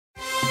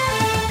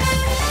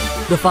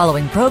The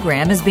following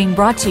program is being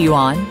brought to you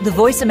on the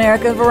Voice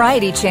America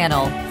Variety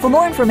Channel. For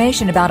more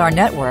information about our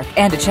network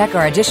and to check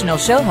our additional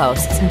show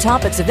hosts and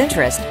topics of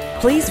interest,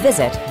 please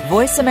visit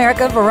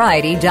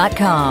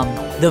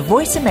voiceamericavariety.com. The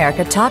Voice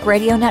America Talk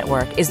Radio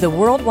Network is the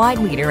worldwide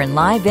leader in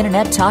live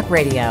Internet talk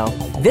radio.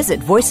 Visit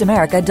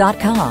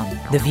voiceamerica.com.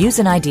 The views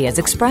and ideas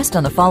expressed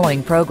on the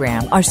following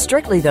program are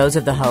strictly those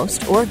of the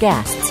host or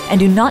guests and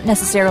do not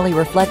necessarily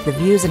reflect the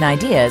views and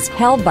ideas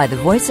held by the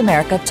Voice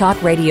America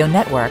Talk Radio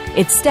Network,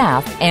 its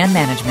staff, and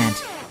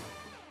management.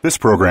 This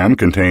program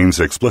contains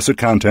explicit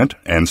content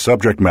and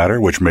subject matter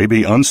which may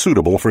be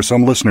unsuitable for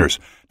some listeners.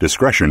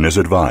 Discretion is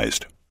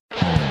advised.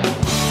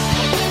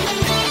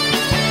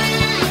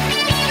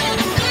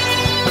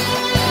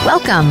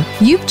 Welcome.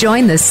 You've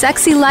joined the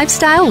Sexy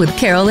Lifestyle with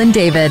Carol and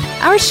David.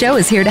 Our show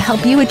is here to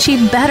help you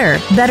achieve better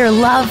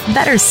love,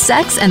 better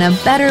sex, and a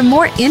better,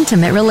 more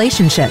intimate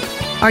relationship.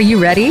 Are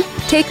you ready?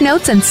 Take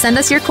notes and send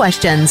us your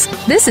questions.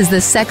 This is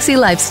the Sexy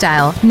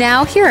Lifestyle.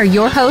 Now, here are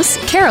your hosts,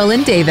 Carol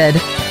and David.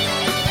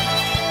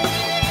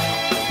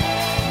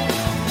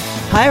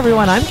 Hi,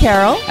 everyone. I'm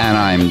Carol. And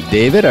I'm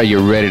David. Are you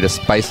ready to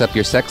spice up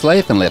your sex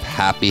life and live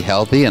happy,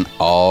 healthy, and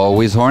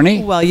always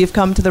horny? Well, you've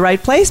come to the right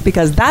place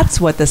because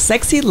that's what the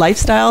Sexy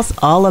Lifestyle's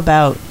all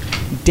about.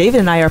 David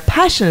and I are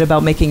passionate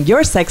about making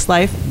your sex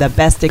life the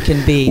best it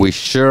can be. We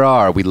sure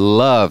are. We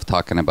love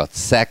talking about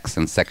sex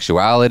and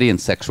sexuality and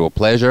sexual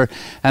pleasure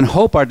and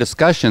hope our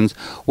discussions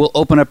will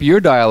open up your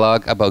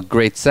dialogue about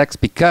great sex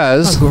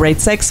because... great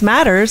sex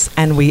matters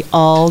and we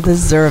all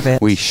deserve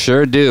it. We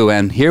sure do.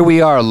 And here we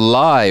are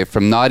live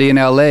from Naughty in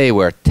LA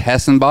where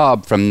Tess and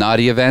Bob from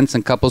Naughty Events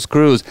and Couples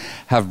Cruise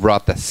have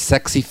brought the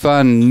sexy,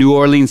 fun New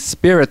Orleans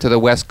spirit to the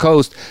West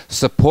Coast,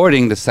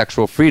 supporting the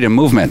sexual freedom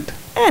movement.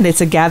 And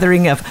it's a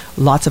gathering of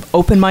lots of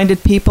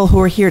open-minded people who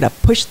are here to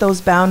push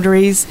those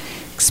boundaries,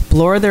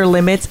 explore their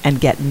limits, and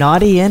get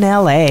naughty in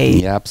LA.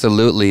 Yeah,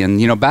 absolutely. And,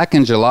 back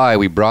in July,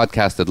 we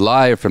broadcasted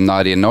live from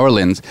Naughty in New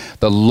Orleans,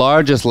 the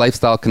largest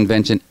lifestyle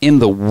convention in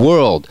the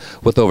world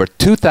with over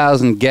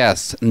 2,000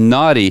 guests.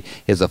 Naughty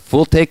is a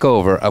full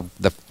takeover of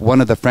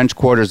one of the French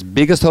Quarter's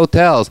biggest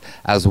hotels,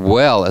 as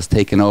well as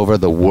taking over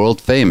the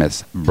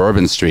world-famous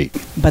Bourbon Street.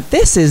 But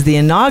this is the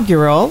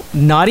inaugural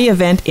Naughty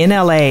event in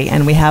LA,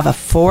 and we have a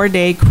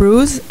 4-day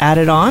cruise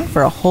added on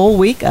for a whole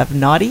week of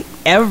naughty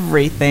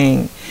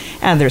everything.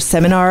 And there's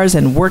seminars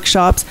and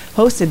workshops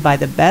hosted by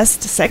the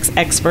best sex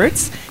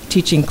experts,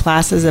 teaching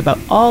classes about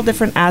all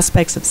different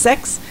aspects of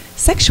sex,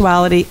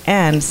 sexuality,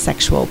 and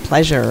sexual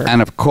pleasure.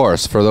 And of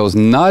course, for those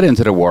not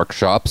into the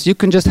workshops, you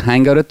can just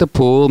hang out at the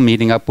pool,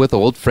 meeting up with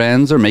old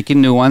friends or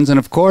making new ones. And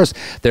of course,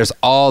 there's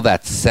all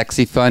that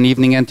sexy, fun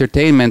evening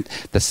entertainment,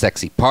 the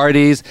sexy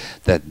parties,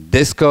 the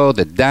disco,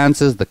 the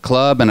dances, the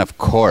club, and of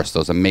course,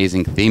 those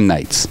amazing theme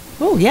nights.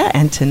 Oh, yeah.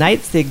 And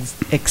tonight's the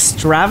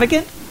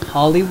extravagant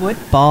Hollywood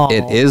Ball.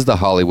 It is the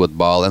Hollywood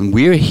Ball, and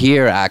we're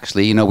here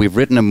actually. We've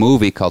written a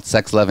movie called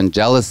Sex, Love, and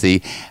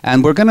Jealousy,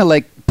 and we're going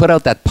to put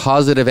out that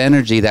positive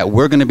energy that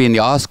we're going to be in the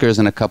Oscars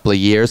in a couple of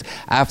years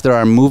after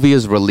our movie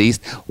is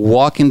released,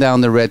 walking down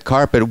the red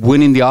carpet,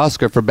 winning the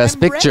Oscar for Best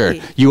Picture.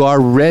 Ready. You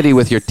are ready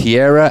with your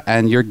tiara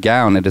and your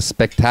gown. It is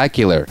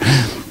spectacular.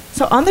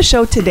 So on the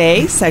show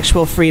today,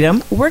 Sexual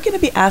Freedom, we're going to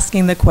be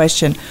asking the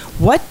question,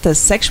 what does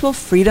sexual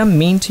freedom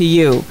mean to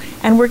you?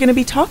 And we're going to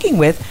be talking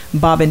with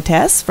Bob and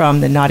Tess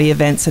from the Naughty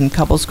Events and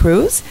Couples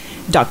Cruise,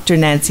 Dr.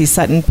 Nancy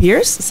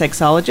Sutton-Pierce,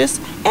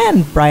 sexologist,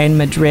 and Brian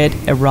Madrid,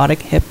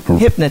 erotic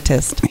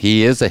hypnotist.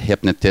 He is a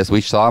hypnotist.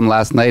 We saw him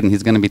last night, and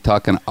he's going to be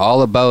talking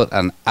all about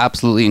an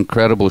absolutely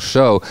incredible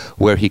show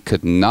where he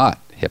could not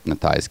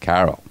hypnotize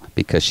Carol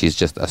because she's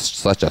just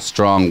such a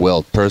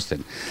strong-willed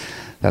person.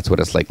 That's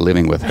what it's like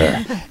living with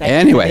her.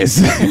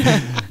 Anyways,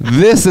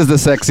 this is the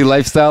Sexy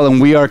Lifestyle,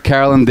 and we are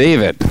Carol and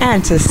David.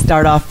 And to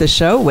start off the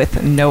show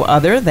with no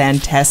other than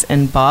Tess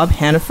and Bob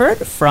Hannaford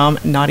from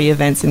Naughty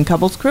Events and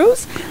Couples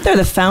Cruise. They're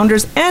the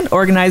founders and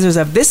organizers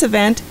of this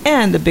event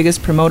and the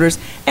biggest promoters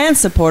and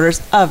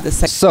supporters of the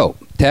So,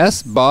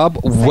 Tess, Bob,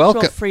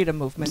 welcome. Sexual Freedom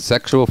Movement.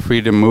 Sexual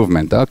Freedom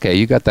Movement. Okay,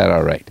 you got that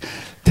all right.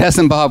 Tess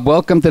and Bob,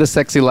 welcome to the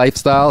Sexy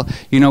Lifestyle.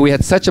 We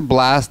had such a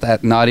blast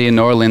at Naughty in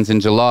New Orleans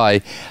in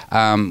July.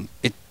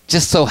 It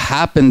just so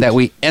happened that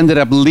we ended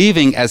up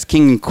leaving as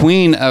king and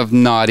queen of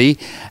Naughty.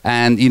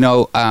 And,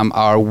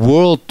 our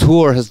world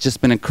tour has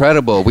just been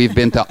incredible. We've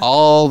been to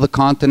all the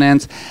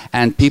continents,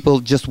 and people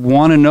just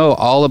want to know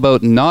all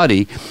about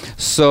Naughty.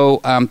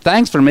 So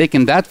thanks for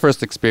making that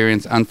first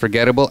experience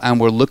unforgettable. And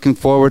we're looking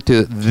forward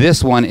to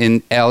this one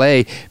in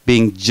LA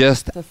being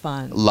just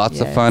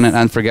lots of fun and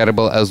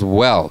unforgettable as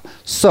well.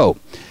 So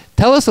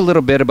tell us a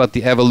little bit about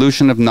the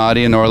evolution of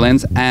Naughty in New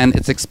Orleans and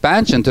its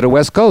expansion to the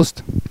West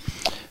Coast.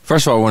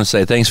 First of all, I want to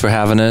say thanks for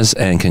having us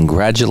and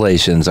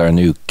congratulations, our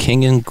new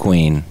king and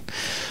queen.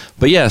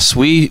 But yes,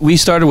 we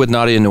started with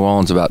Naughty in New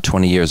Orleans about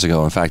 20 years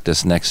ago. In fact,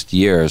 this next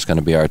year is going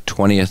to be our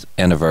 20th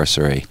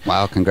anniversary.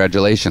 Wow,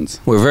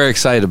 congratulations. We're very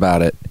excited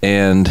about it.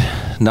 And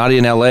Naughty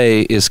in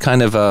LA is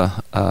kind of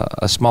a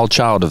a small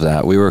child of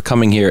that. We were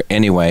coming here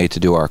anyway to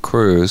do our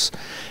cruise,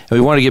 and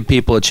we wanted to give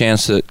people a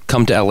chance to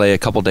come to LA a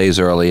couple days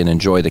early and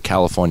enjoy the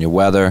California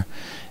weather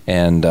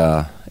and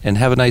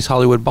have a nice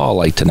Hollywood ball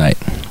like tonight.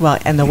 Well,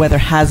 and the weather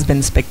has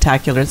been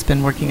spectacular. It's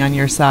been working on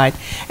your side.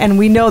 And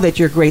we know that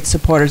you're great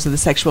supporters of the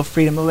sexual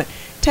freedom movement.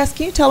 Tess,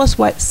 can you tell us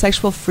what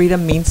sexual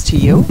freedom means to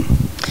you?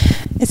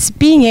 It's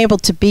being able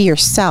to be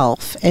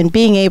yourself and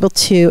being able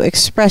to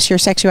express your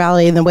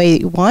sexuality in the way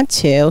you want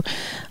to.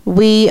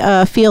 We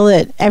feel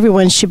that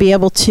everyone should be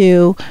able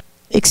to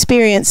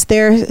experience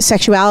their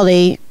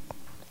sexuality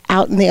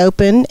out in the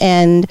open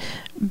and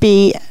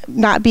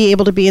not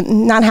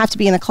have to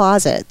be in a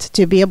closet,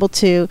 to be able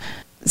to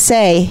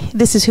say,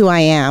 this is who I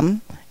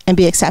am, and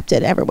be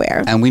accepted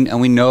everywhere. And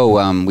we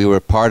know we were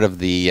part of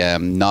the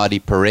Naughty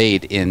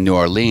Parade in New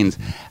Orleans,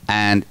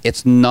 and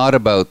it's not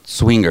about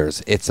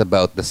swingers. It's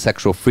about the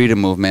sexual freedom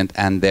movement,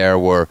 and there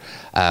were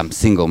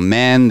single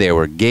men, there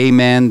were gay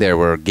men, there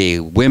were gay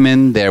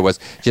women, there was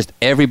just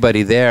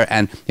everybody there,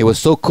 and it was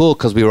so cool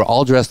because we were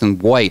all dressed in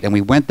white, and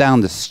we went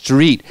down the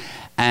street.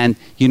 And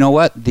you know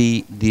what?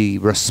 The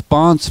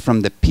response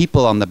from the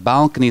people on the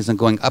balconies and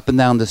going up and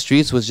down the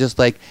streets was just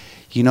like,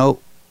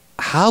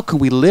 how can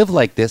we live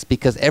like this?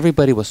 Because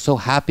everybody was so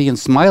happy and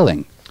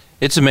smiling.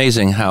 It's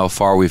amazing how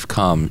far we've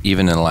come,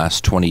 even in the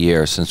last 20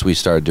 years since we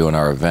started doing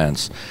our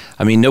events.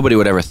 I mean, nobody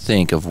would ever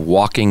think of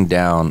walking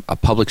down a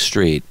public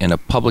street in a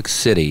public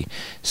city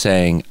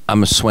saying,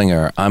 I'm a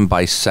swinger, I'm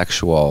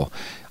bisexual,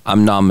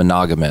 I'm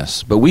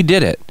non-monogamous. But we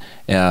did it.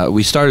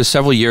 We started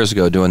several years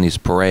ago doing these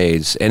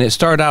parades, and it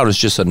started out as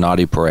just a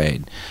naughty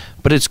parade.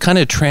 But it's kind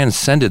of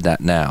transcended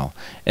that now.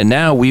 And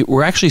now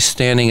we're actually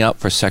standing up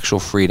for sexual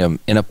freedom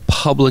in a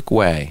public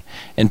way.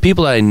 And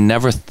people that I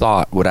never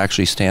thought would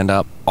actually stand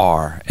up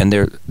are. And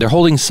they're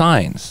holding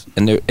signs,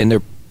 and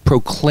they're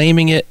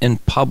proclaiming it in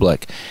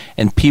public,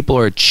 and people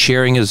are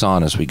cheering us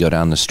on as we go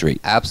down the street.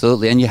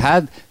 Absolutely. And you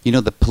had,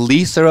 the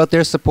police are out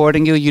there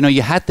supporting you.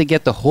 You had to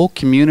get the whole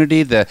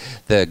community,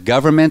 the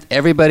government,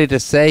 everybody to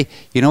say,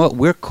 you know what,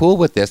 we're cool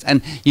with this.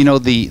 And,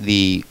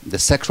 the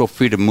sexual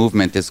freedom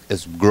movement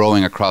is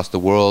growing across the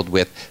world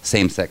with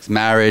same-sex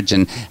marriage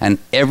and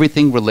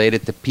everything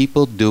related to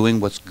people doing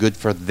what's good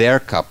for their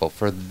couple,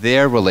 for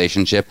their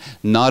relationship,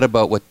 not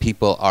about what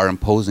people are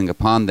imposing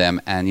upon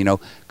them. And,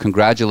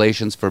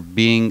 congratulations for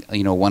being,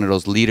 one of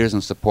those leaders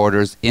and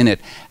supporters in it.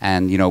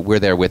 And, we're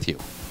there with you.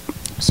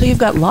 So you've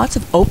got lots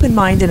of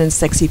open-minded and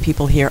sexy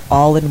people here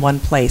all in one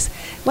place.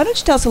 Why don't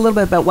you tell us a little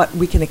bit about what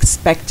we can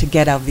expect to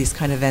get out of these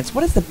kind of events?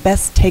 What is the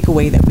best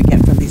takeaway that we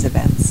get from these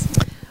events?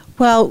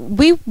 Well,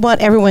 we want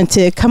everyone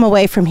to come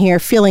away from here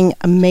feeling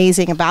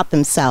amazing about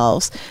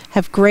themselves,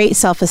 have great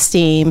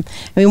self-esteem,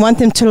 and we want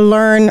them to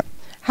learn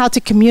how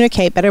to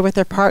communicate better with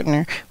their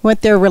partner. We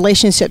want their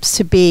relationships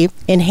to be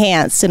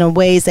enhanced in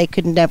ways they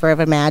could never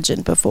have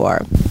imagined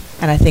before.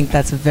 And I think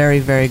that's a very,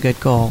 very good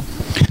goal.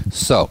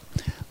 So,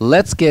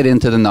 let's get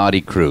into the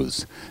Naughty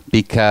Cruise,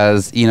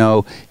 because,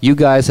 you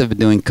guys have been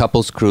doing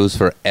Couples Cruise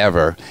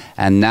forever,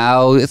 and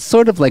now it's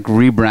sort of like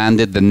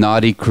rebranded the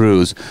Naughty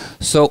Cruise.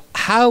 So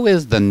how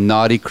is the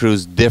Naughty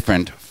Cruise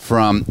different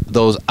from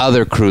those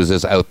other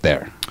cruises out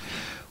there?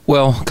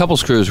 Well,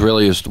 Couples Cruise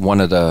really is one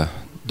of the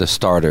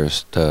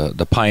starters,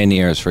 the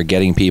pioneers for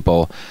getting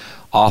people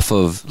off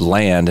of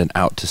land and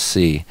out to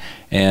sea.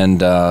 And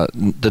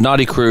the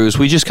Naughty Cruise,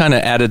 we just kind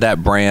of added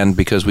that brand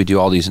because we do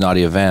all these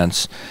naughty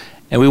events.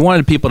 And we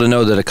wanted people to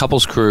know that a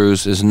couples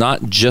cruise is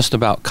not just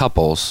about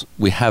couples.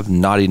 We have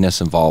naughtiness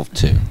involved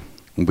too.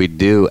 We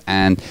do.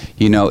 And,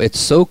 it's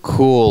so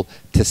cool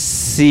to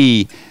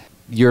see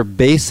your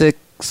basic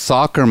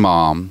soccer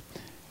mom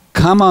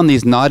come on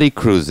these naughty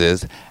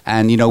cruises.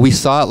 And, we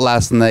saw it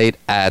last night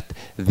at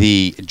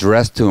the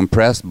Dress to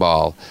Impress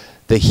ball,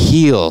 the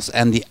heels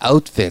and the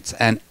outfits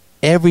and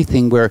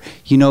everything where,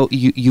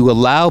 you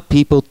allow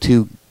people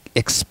to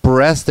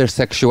express their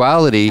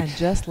sexuality and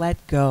just let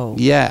go.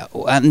 Yeah,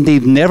 and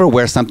they'd never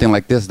wear something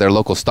like this at their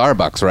local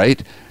Starbucks, right?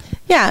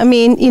 Yeah, I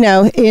mean,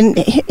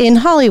 in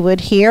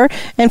Hollywood here,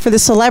 and for the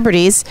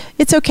celebrities,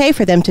 it's okay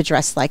for them to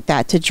dress like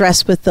that, to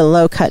dress with the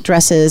low-cut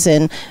dresses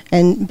and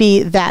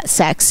be that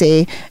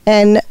sexy.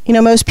 And,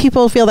 most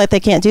people feel that they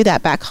can't do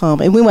that back home,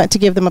 and we want to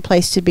give them a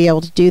place to be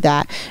able to do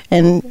that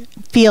and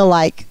feel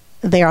like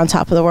they're on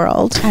top of the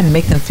world. And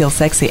make them feel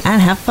sexy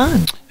and have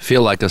fun.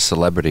 Feel like a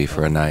celebrity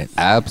for a night.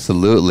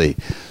 Absolutely.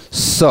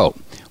 So,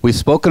 we've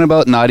spoken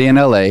about Naughty in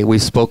LA.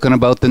 We've spoken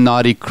about the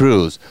Naughty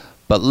Cruise.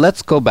 But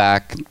let's go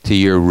back to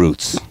your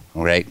roots,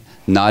 right?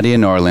 Naughty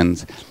in New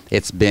Orleans.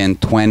 It's been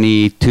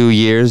 22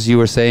 years, you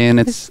were saying?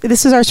 This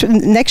is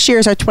next year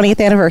is our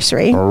 20th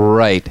anniversary.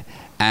 Right.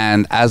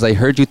 And as I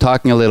heard you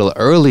talking a little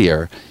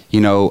earlier,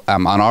 on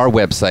our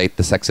website,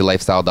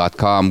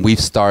 thesexylifestyle.com, we've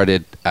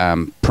started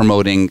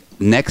promoting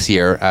next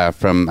year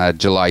from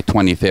July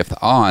 25th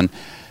on.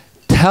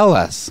 Tell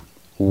us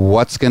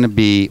what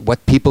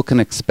people can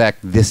expect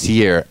this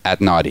year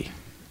at Naughty.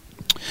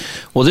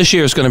 Well, this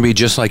year is going to be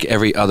just like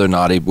every other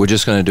Naughty. We're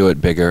just going to do it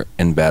bigger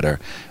and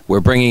better. We're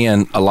bringing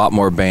in a lot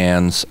more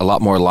bands, a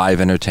lot more live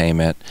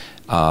entertainment.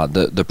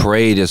 The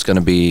parade is going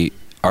to be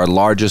our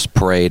largest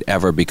parade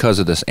ever because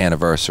of this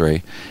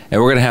anniversary.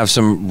 And we're going to have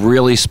some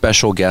really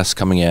special guests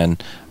coming in.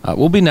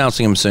 We'll be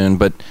announcing them soon,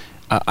 but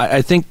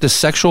I think the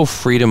sexual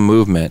freedom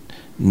movement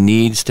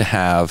needs to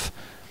have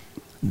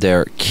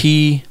their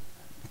key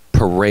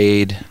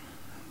parade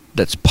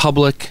that's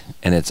public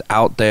and it's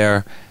out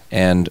there,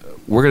 and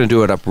we're going to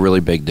do it up really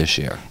big this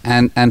year.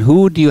 And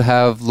who do you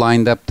have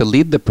lined up to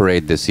lead the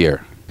parade this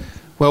year?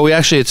 Well, we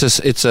actually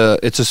it's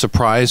a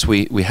surprise.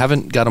 We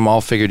haven't got them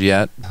all figured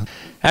yet.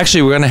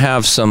 Actually, we're going to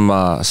have some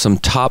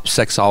top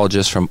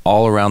sexologists from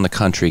all around the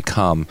country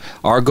come.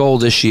 Our goal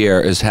this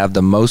year is to have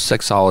the most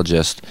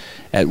sexologists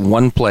at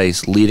one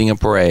place leading a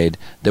parade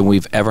than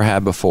we've ever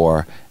had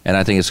before, and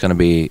I think it's going to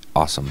be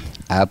awesome.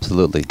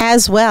 Absolutely.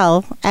 As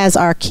well as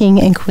our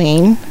king and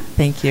queen,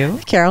 Thank you.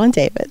 Carol and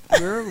David.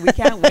 We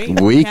can't wait.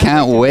 We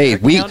can't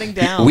wait. We're counting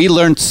down. We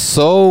learned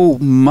so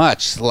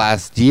much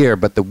last year,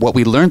 but what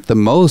we learned the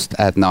most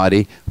at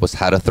Naughty was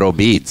how to throw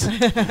beads.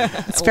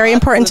 It's very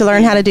important to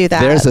learn how to do that.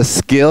 There's a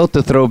skill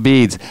to throw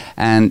beads.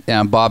 And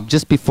Bob,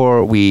 just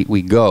before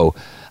we go,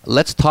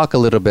 let's talk a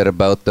little bit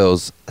about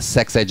those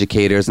sex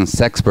educators and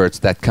sexperts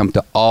that come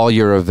to all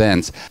your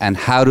events, and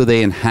how do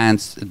they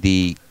enhance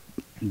the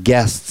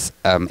guests'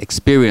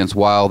 experience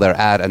while they're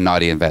at a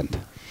Naughty event?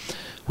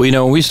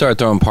 Well, when we started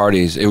throwing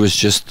parties, it was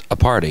just a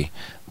party.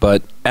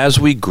 But as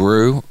we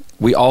grew,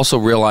 we also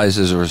realized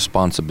there's a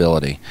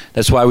responsibility.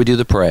 That's why we do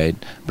the parade,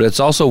 but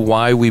it's also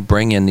why we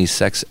bring in these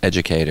sex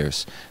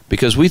educators,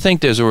 because we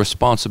think there's a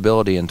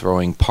responsibility in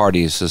throwing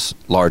parties as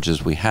large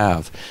as we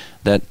have,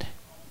 that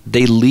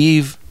they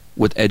leave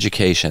with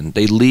education.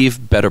 They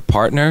leave better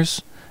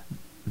partners.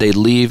 They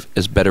leave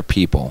as better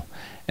people.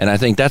 And I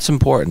think that's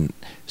important.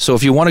 So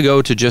if you want to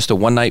go to just a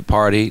one-night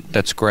party,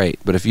 that's great.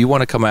 But if you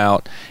want to come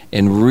out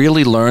and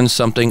really learn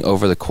something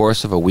over the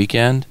course of a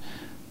weekend,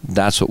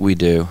 that's what we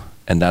do,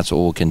 and that's what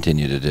we'll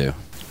continue to do.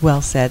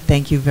 Well said.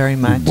 Thank you very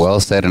much. Well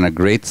said, and a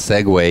great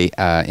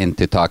segue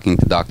into talking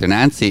to Dr.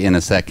 Nancy in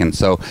a second.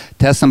 So,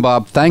 Tess and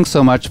Bob, thanks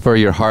so much for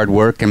your hard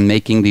work and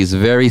making these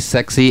very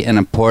sexy and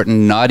important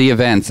Naughty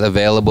events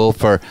available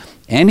for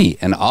any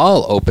and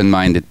all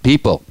open-minded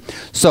people.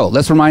 So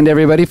let's remind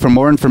everybody, for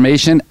more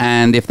information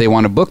and if they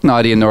want to book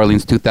Naughty in New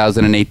Orleans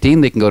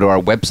 2018, they can go to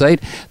our website,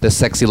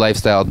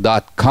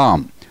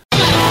 thesexylifestyle.com.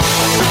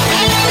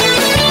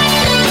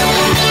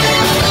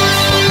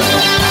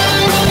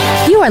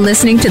 You are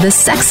listening to The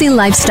Sexy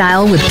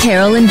Lifestyle with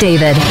Carol and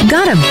David.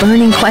 Got a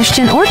burning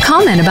question or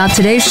comment about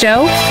today's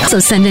show? So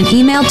send an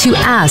email to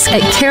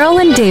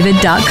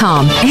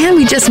ask@carolanddavid.com, and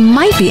we just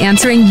might be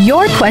answering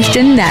your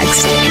question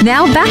next.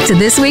 Now back to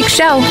this week's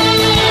show.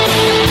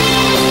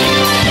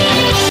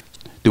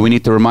 Do we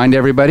need to remind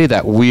everybody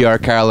that we are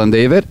Carol and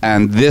David,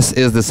 and this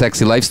is The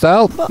Sexy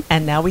Lifestyle? Well,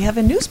 and now we have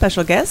a new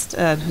special guest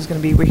who's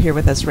going to be here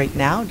with us right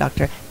now,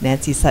 Dr.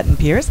 Nancy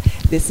Sutton-Pierce.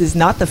 This is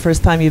not the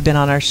first time you've been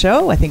on our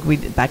show. I think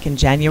back in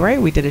January,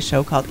 we did a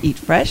show called Eat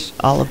Fresh,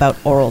 all about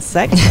oral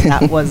sex.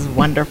 That was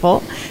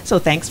wonderful. So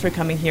thanks for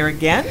coming here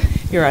again.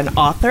 You're an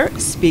author,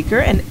 speaker,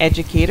 and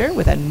educator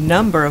with a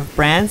number of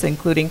brands,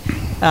 including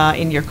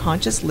in your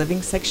conscious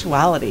living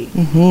sexuality.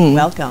 Mm-hmm.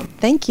 Welcome.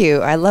 Thank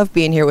you. I love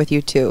being here with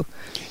you too.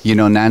 You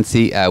know,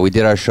 Nancy, we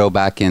did our show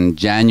back in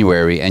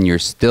January, and you're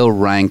still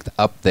ranked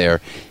up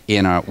there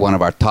in one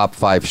of our top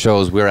 5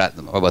 shows. We're at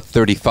about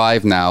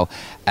 35 now,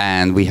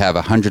 and we have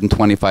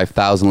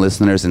 125,000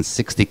 listeners in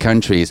 60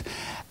 countries.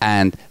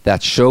 And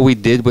that show we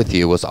did with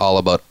you was all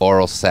about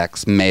oral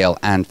sex, male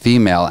and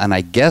female. And I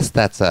guess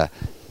that's a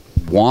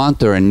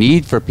want or a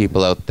need for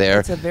people out there.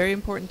 It's a very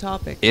important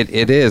topic.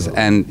 It is.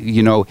 And,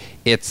 you know,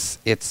 it's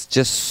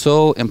just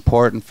so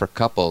important for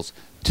couples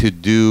to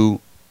do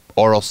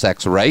oral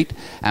sex right,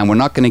 and we're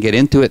not going to get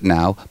into it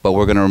now, but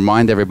we're going to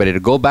remind everybody to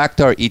go back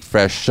to our Eat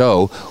Fresh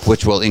show,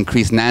 which will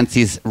increase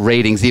Nancy's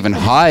ratings even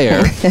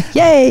higher.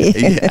 Yay!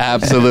 Yeah,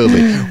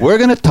 absolutely. We're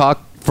going to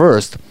talk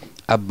first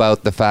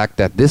about the fact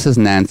that this is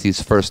Nancy's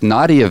first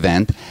Naughty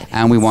event,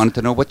 and we wanted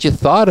to know what you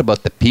thought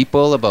about the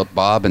people, about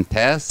Bob and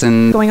Tess,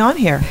 and what's going on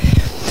here.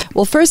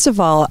 Well, first of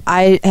all,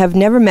 I have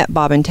never met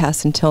Bob and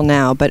Tess until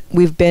now, but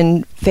we've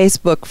been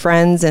Facebook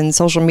friends and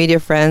social media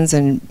friends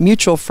and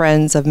mutual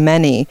friends of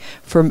many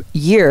for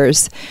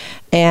years,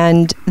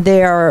 and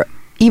they are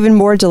even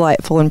more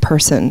delightful in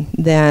person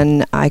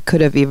than I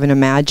could have even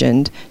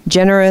imagined.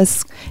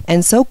 Generous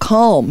and so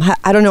calm.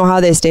 I don't know how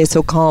they stay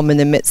so calm in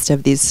the midst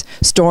of these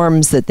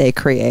storms that they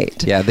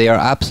create. Yeah, they are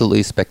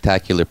absolutely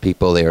spectacular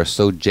people. They are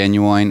so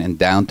genuine and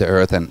down to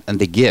earth, and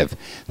they give.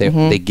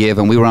 They give,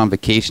 and we were on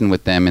vacation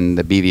with them in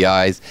the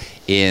BVI's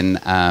in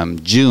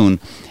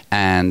June,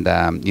 and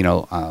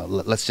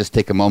let's just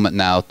take a moment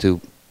now to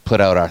put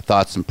out our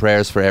thoughts and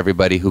prayers for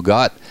everybody who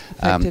got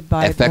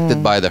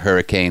affected by the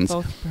hurricanes.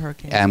 Both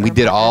hurricanes. And we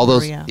did all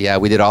those. Yeah,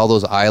 we did all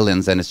those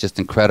islands, and it's just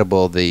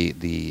incredible the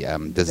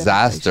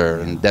disaster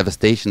and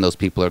devastation those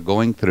people are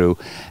going through.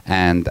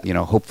 And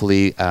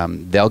hopefully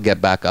they'll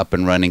get back up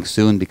and running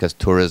soon, because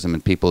tourism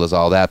and people is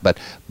all that. But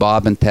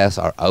Bob and Tess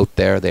are out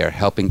there. They are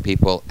helping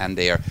people, and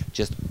they are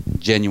just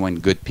genuine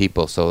good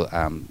people. So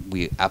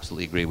we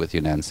absolutely agree with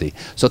you, Nancy.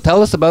 So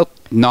tell us about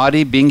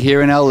Naughty being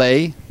here in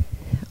LA.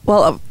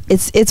 Well,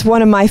 it's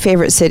one of my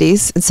favorite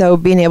cities. So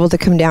being able to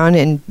come down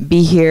and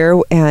be here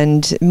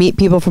and meet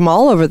people from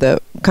all over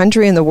the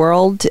country and the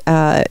world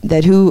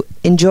that who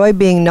enjoy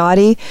being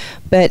naughty,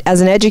 but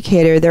as an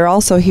educator, they're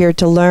also here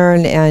to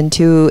learn and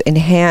to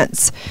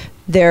enhance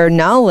their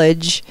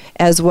knowledge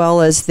as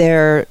well as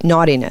their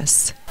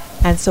naughtiness.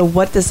 And so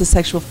what does the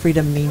sexual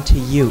freedom mean to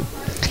you?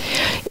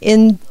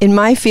 In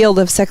my field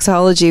of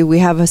sexology, we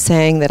have a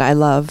saying that I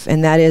love,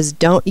 and that is,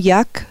 don't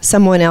yuck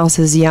someone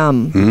else's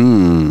yum.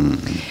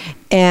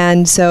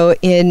 And so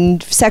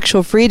in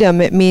sexual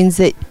freedom, it means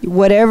that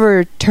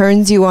whatever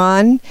turns you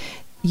on,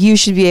 you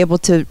should be able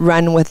to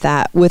run with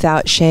that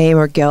without shame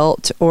or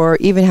guilt or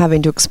even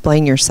having to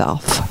explain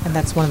yourself. And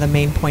that's one of the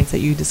main points that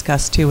you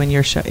discuss too in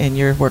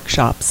your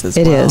workshops as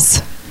well. It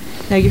is.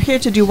 Now you're here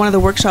to do one of the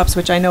workshops,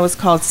 which I know is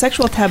called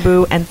Sexual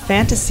Taboo and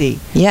Fantasy.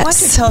 Yes. Why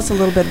don't you tell us a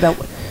little bit about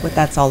what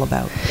that's all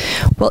about?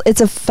 Well, it's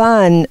a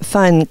fun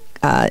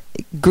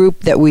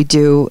group that we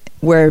do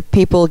where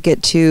people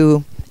get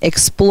to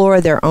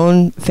explore their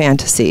own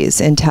fantasies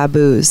and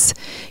taboos.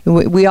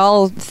 We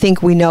all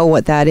think we know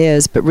what that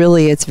is, but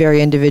really it's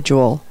very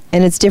individual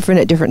and it's different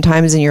at different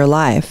times in your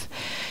life.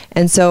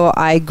 And so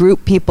I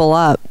group people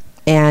up,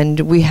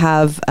 and we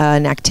have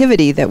an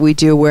activity that we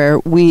do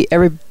where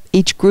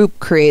each group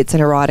creates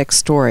an erotic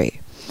story.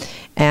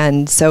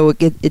 And so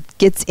it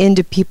gets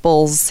into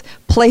people's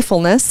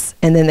playfulness,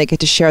 and then they get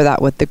to share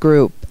that with the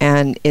group.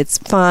 And it's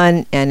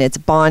fun, and it's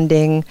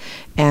bonding,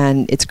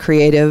 and it's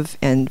creative,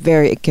 and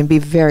it can be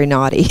very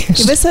naughty.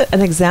 Give us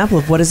an example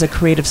of what is a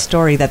creative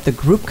story that the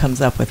group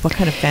comes up with. What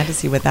kind of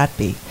fantasy would that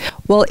be?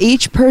 Well,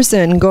 each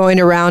person going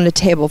around a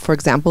table, for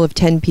example, of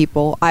 10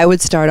 people, I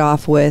would start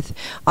off with,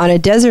 on a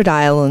desert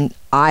island,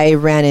 I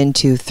ran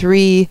into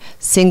 3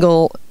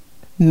 single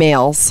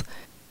males,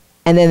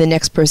 and then the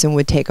next person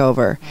would take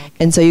over.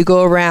 And so you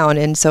go around,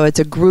 and so it's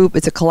a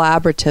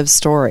collaborative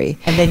story.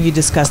 And then you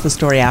discuss the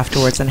story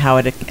afterwards and how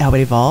it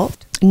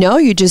evolved?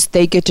 No,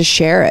 they get to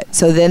share it.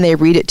 So then they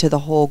read it to the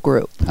whole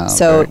group. Oh,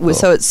 so cool.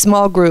 So it's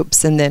small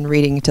groups and then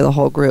reading to the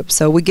whole group.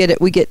 So we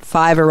get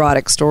 5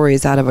 erotic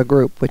stories out of a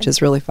group, which is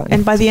really fun.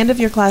 And by the end of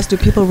your class, do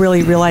people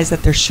really realize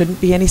that there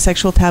shouldn't be any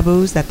sexual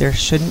taboos, that there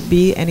shouldn't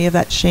be any of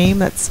that shame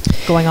that's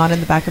going on in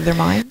the back of their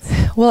minds?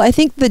 Well, I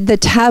think that the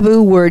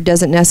taboo word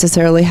doesn't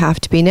necessarily have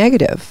to be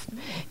negative.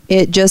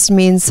 It just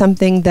means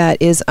something that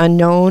is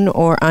unknown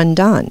or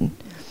undone.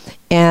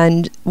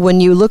 And when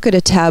you look at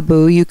a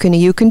taboo, you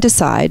can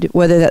decide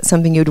whether that's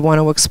something you'd want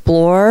to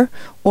explore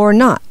or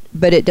not,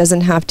 but it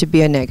doesn't have to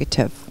be a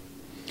negative.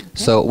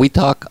 So we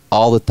talk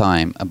all the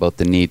time about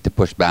the need to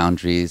push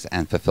boundaries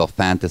and fulfill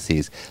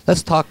fantasies.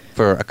 Let's talk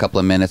for a couple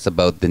of minutes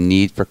about the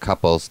need for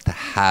couples to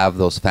have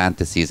those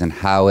fantasies and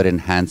how it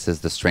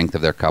enhances the strength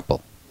of their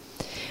couple.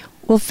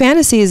 Well,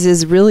 fantasies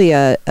is really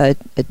a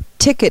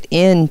ticket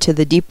into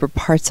the deeper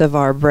parts of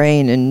our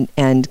brain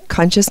and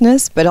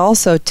consciousness, but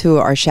also to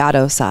our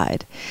shadow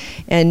side.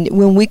 And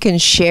when we can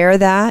share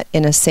that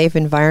in a safe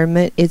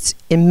environment, it's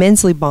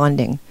immensely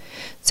bonding.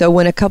 So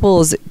when a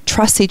couple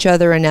trusts each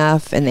other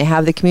enough and they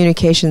have the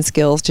communication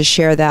skills to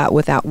share that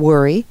without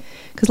worry,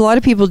 because a lot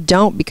of people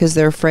don't because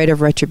they're afraid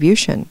of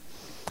retribution.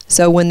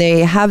 So when they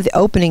have the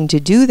opening to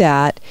do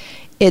that,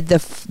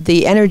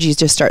 the energy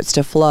just starts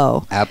to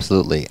flow.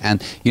 Absolutely.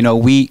 And,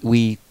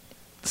 we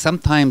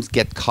sometimes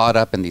get caught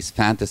up in these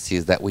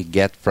fantasies that we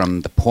get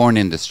from the porn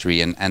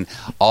industry and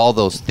all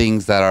those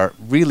things that are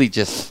really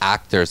just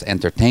actors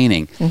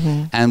entertaining.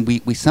 Mm-hmm. And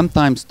we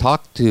sometimes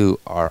talk to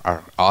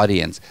our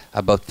audience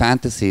about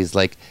fantasies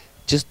like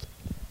just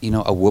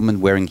a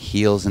woman wearing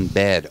heels in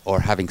bed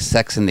or having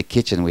sex in the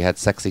kitchen. We had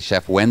sexy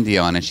chef Wendy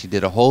on, and she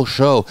did a whole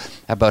show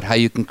about how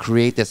you can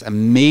create this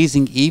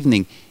amazing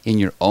evening in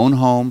your own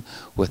home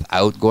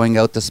without going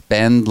out to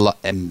spend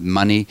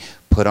money.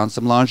 Put on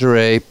some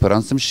lingerie, put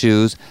on some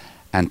shoes,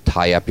 and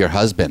tie up your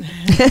husband.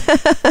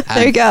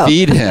 There you go.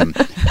 Feed him,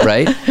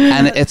 right?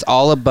 And it's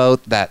all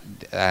about that.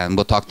 And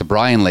we'll talk to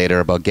Brian later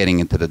about getting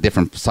into the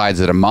different sides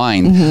of the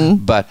mind,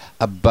 mm-hmm. but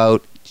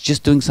about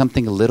just doing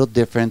something a little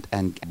different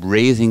and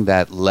raising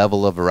that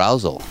level of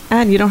arousal.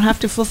 And you don't have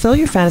to fulfill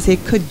your fantasy.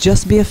 It could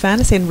just be a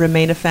fantasy and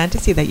remain a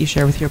fantasy that you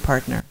share with your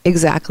partner.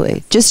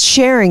 Exactly. Just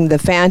sharing the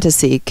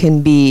fantasy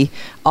can be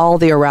all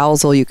the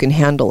arousal you can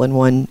handle in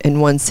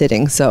one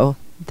sitting. So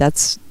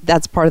that's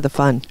part of the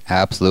fun.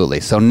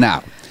 Absolutely. So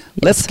now,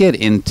 let's get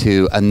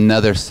into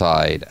another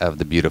side of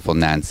the beautiful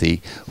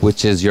Nancy,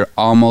 which is your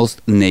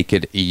almost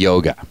naked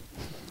yoga.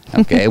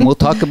 Okay, and we'll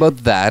talk about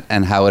that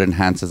and how it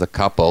enhances a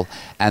couple,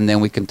 and then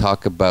we can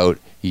talk about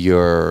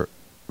your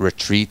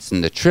retreats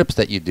and the trips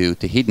that you do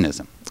to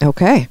hedonism.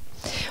 Okay.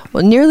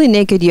 Well, nearly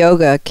naked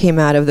yoga came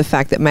out of the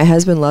fact that my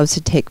husband loves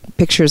to take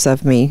pictures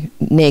of me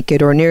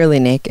naked or nearly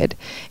naked.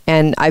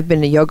 And I've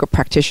been a yoga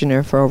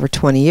practitioner for over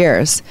 20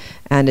 years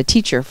and a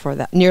teacher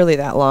for nearly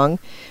that long.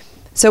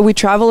 So we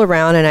travel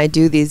around and I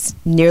do these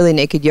nearly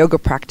naked yoga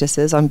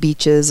practices on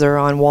beaches or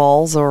on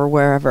walls or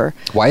wherever.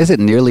 Why is it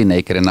nearly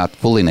naked and not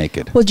fully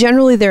naked? Well,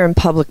 generally they're in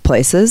public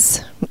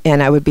places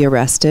and I would be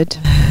arrested.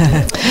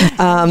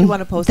 You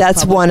wanna post them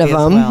That's one of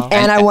publicly as them. well.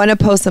 And I want to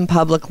post them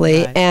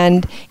publicly. Right.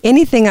 And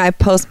anything I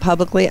post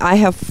publicly, I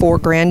have 4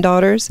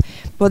 granddaughters.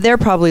 Well, they're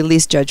probably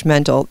least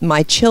judgmental.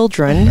 My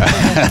children,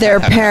 their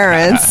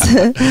parents,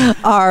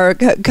 are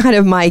kind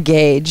of my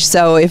gauge.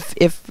 So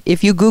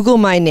if you Google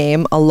my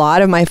name, a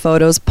lot of my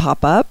photos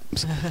pop up,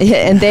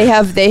 and they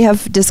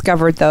have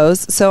discovered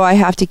those. So I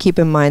have to keep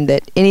in mind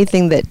that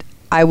anything that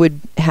I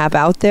would have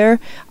out there,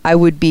 I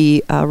would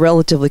be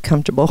relatively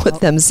comfortable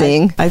with them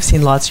seeing. I've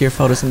seen lots of your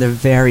photos, and they're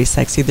very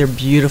sexy. They're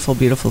beautiful,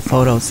 beautiful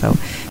photos. So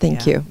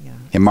Thank you. Yeah.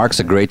 And Mark's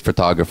a great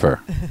photographer.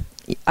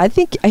 I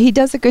think he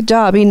does a good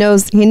job. He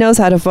knows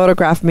how to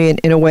photograph me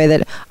in a way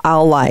that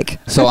I'll like.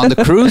 So on the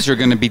cruise, you're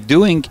going to be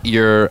doing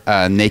your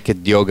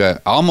naked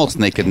yoga, almost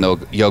naked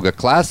yoga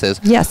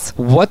classes. Yes.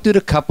 What do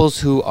the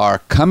couples who are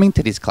coming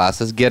to these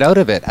classes get out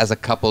of it as a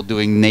couple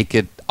doing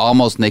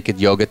almost naked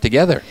yoga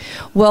together?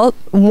 Well,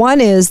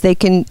 one is they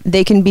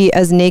can be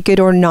as naked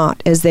or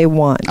not as they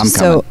want.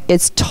 So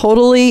it's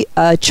totally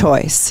a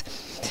choice.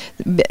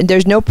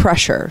 There's no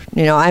pressure.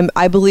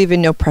 I believe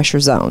in no pressure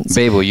zones.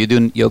 Babe, will you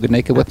do yoga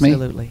naked with me?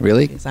 Absolutely.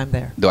 Really? Yes, I'm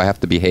there. Do I have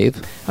to behave?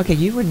 Okay,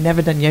 you would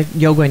never done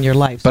yoga in your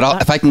life.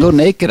 But if I can go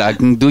naked, I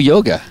can do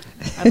yoga.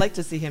 I'd like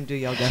to see him do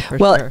yoga for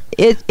Well, sure.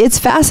 it's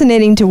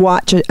fascinating to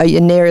watch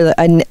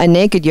a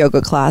naked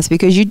yoga class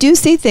because you do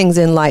see things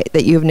in light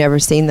that you've never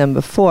seen them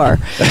before.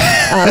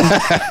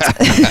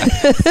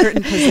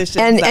 Certain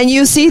positions. And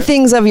you see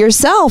things of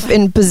yourself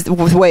in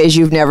ways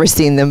you've never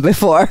seen them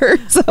before.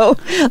 So,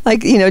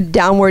 like,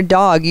 downward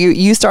dog,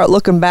 you start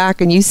looking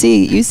back and you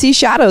see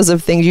shadows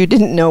of things you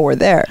didn't know were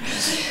there.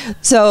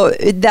 So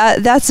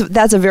that's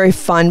a very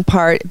fun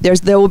part.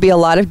 There will be a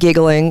lot of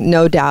giggling,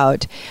 no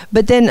doubt.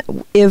 But then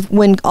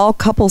when all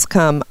couples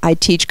come, I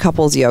teach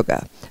couples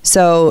yoga.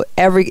 So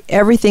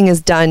everything is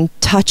done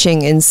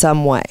touching in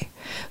some way.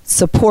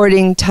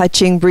 Supporting,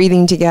 touching,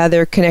 breathing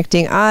together,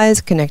 connecting eyes,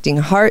 connecting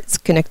hearts,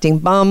 connecting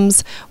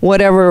bums,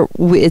 whatever.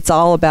 It's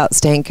all about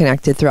staying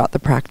connected throughout the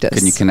practice.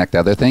 Can you connect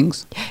other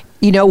things?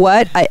 You know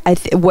what?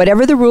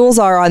 Whatever the rules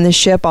are on the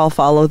ship, I'll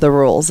follow the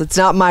rules. It's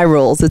not my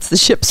rules. It's the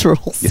ship's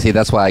rules. You see,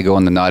 that's why I go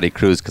on the naughty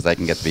cruise, because I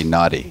can get to be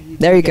naughty.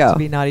 There you get go. To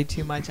be naughty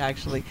too much,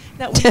 actually.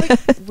 Now,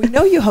 we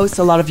know you host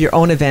a lot of your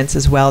own events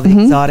as well, the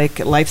exotic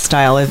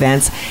lifestyle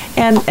events.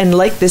 And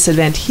like this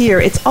event here,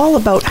 it's all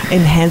about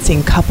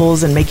enhancing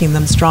couples and making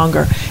them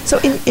stronger. So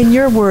in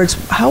your words,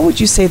 how would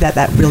you say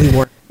that really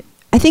works?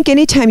 I think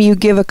anytime you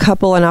give a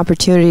couple an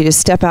opportunity to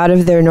step out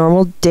of their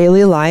normal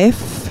daily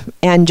life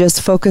and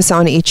just focus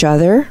on each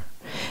other,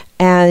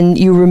 and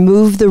you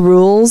remove the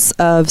rules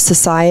of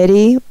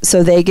society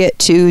so they get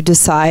to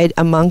decide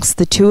amongst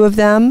the two of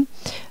them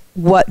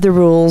what the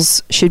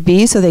rules should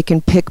be so they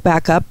can pick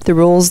back up the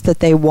rules that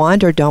they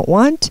want or don't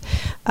want,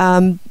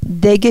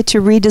 they get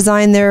to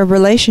redesign their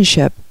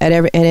relationship at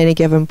any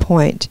given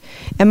point.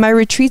 And my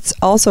retreats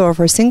also are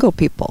for single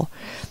people.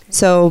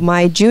 So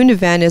my June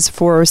event is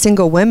for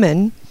single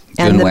women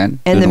and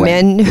the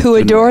men who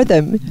adore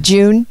them.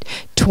 June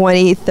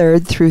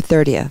 23rd through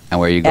 30th. And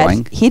where are you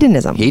going? At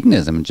Hedonism.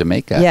 Hedonism in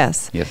Jamaica.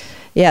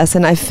 Yes,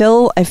 and I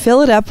fill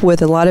it up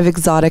with a lot of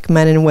exotic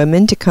men and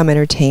women to come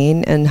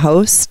entertain and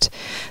host.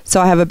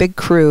 So I have a big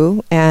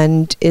crew,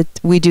 and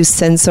we do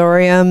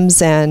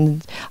sensoriums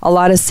and a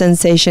lot of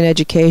sensation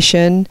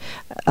education,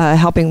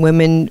 helping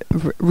women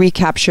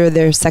recapture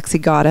their sexy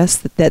goddess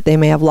that they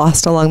may have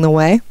lost along the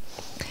way.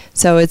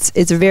 So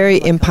it's very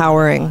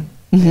empowering.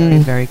 Very,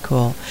 very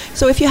cool.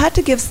 So if you had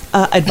to give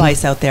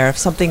advice out there of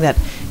something that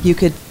you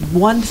could,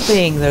 one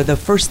thing, or the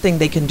first thing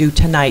they can do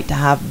tonight to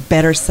have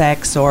better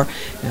sex or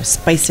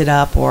spice it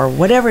up or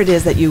whatever it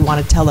is that you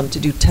want to tell them to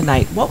do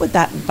tonight, what would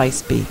that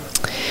advice be?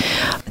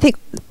 I think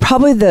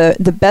probably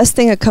the best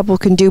thing a couple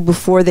can do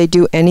before they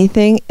do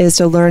anything is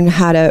to learn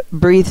how to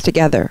breathe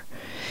together.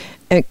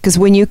 Because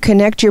when you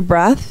connect your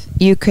breath,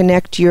 you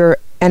connect your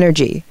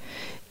energy.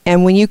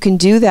 And when you can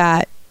do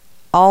that,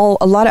 a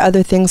lot of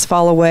other things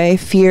fall away,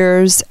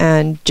 fears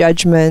and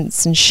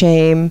judgments and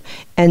shame,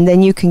 and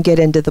then you can get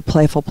into the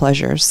playful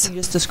pleasures. Can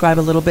you just describe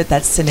a little bit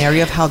that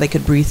scenario of how they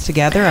could breathe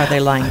together? Are they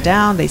lying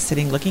down? Are they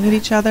sitting looking at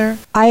each other?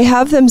 I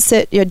have them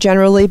sit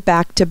generally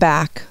back to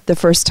back the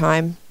first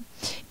time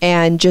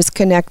and just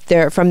connect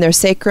from their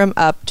sacrum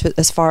up to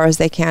as far as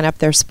they can up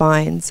their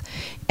spines,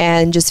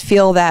 and just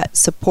feel that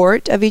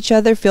support of each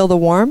other, feel the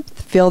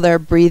warmth, feel their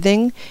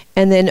breathing,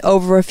 and then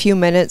over a few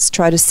minutes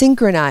try to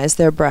synchronize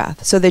their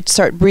breath so they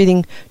start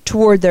breathing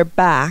toward their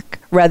back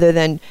rather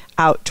than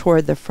out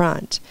toward the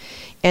front.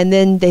 And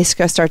then they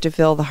start to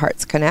feel the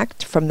hearts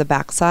connect from the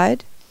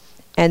backside,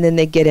 and then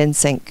they get in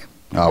sync.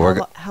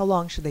 How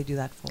long should they do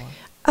that for?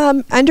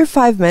 Under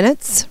 5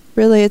 minutes.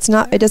 Really,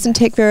 it doesn't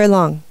take very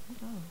long.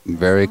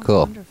 Very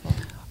cool. Wonderful.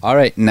 All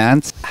right,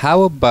 Nance,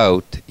 how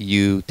about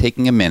you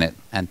taking a minute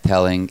and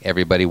telling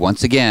everybody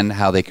once again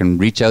how they can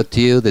reach out to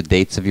you, the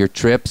dates of your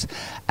trips,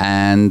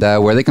 and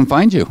where they can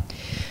find you?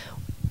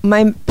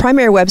 My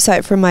primary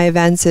website for my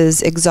events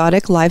is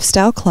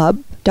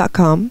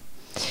exoticlifestyleclub.com.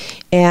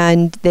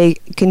 And they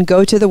can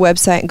go to the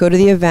website and go to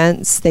the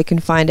events. They can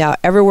find out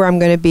everywhere I'm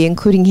going to be,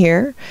 including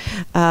here,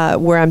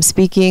 where I'm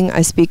speaking.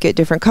 I speak at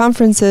different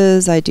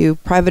conferences. I do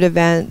private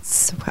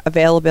events,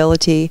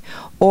 availability,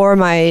 or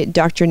my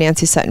Dr.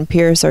 Nancy Sutton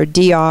Pierce, or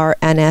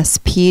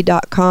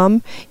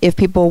drnsp.com, if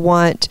people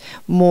want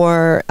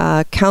more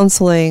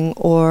counseling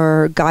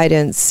or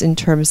guidance in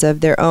terms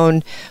of their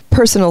own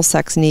personal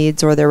sex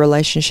needs or their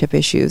relationship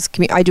issues.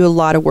 I do a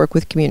lot of work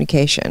with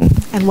communication.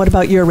 And what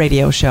about your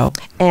radio show?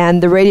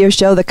 And the radio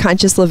show, the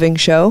Conscious Living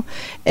Show.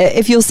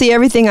 If you'll see,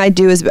 everything I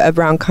do is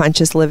around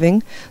conscious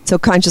living. So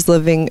conscious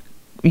living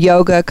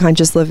yoga,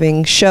 conscious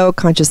living show,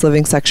 conscious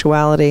living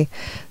sexuality.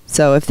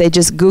 So if they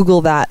just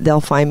Google that,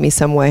 they'll find me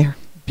somewhere.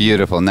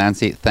 Beautiful.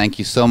 Nancy, thank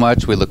you so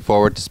much. We look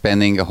forward to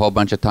spending a whole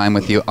bunch of time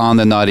with you on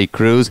the Naughty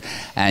Cruise.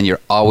 And you're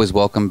always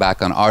welcome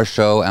back on our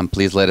show. And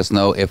please let us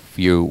know if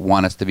you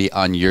want us to be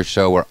on your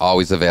show. We're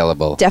always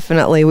available.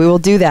 Definitely. We will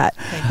do that.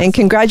 And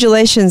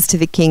congratulations to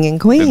the King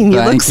and Queen.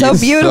 You look so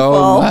beautiful.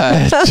 So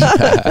much.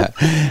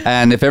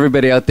 And if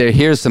everybody out there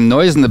hears some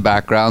noise in the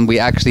background, we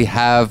actually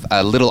have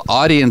a little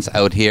audience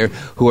out here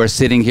who are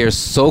sitting here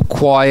so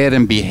quiet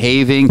and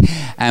behaving.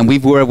 And we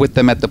were with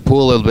them at the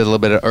pool a little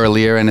bit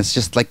earlier. And it's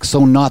just like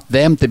so not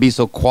them to be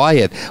so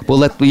quiet.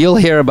 You'll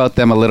hear about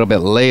them a little bit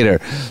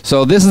later.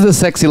 So this is The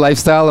Sexy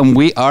Lifestyle, and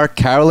we are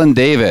Carol and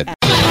David.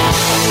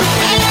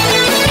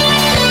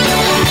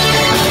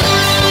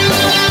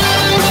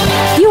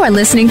 You are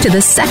listening to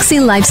The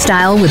Sexy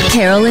Lifestyle with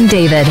Carol and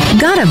David.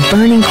 Got a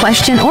burning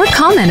question or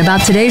comment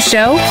about today's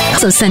show?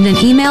 So send an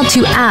email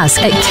to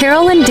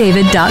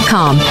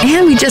ask@carolanddavid.com,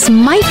 and we just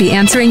might be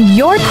answering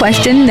your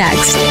question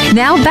next.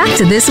 Now back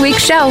to this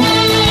week's show.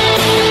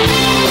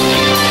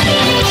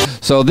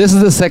 So this is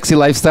The Sexy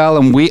Lifestyle,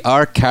 and we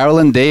are Carol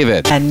and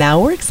David. And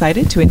now we're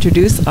excited to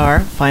introduce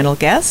our final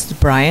guests,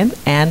 Brian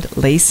and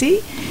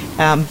Lacey.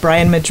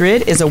 Brian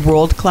Madrid is a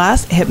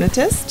world-class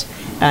hypnotist.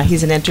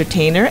 He's an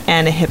entertainer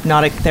and a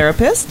hypnotic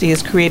therapist. He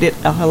has created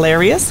a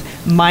hilarious,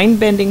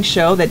 mind-bending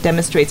show that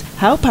demonstrates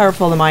how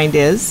powerful the mind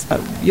is.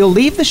 You'll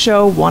leave the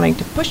show wanting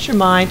to push your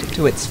mind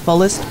to its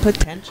fullest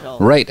potential.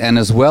 Right, and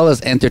as well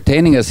as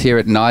entertaining us here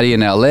at Naughty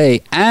in LA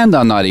and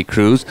on Naughty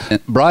Cruise,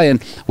 Brian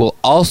will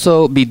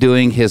also be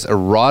doing his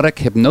erotic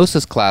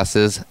hypnosis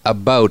classes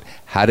about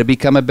how to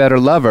become a better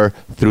lover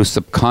through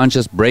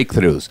subconscious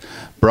breakthroughs.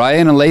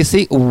 Brian and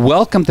Lacey,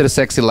 welcome to The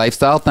Sexy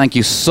Lifestyle. Thank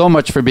you so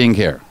much for being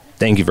here.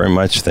 Thank you very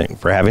much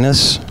for having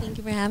us. Thank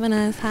you for having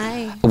us.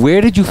 Hi.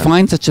 Where did you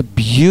find such a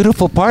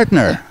beautiful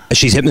partner?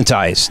 She's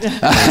hypnotized. I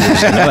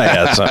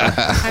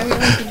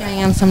really think I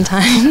am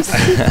sometimes.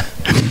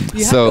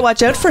 You have to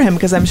watch out for him,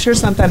 because I'm sure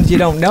sometimes you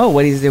don't know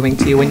what he's doing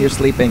to you when you're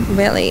sleeping.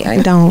 Really,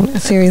 I don't.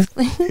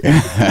 Seriously.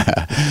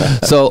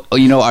 So,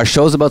 our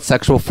show's about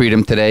sexual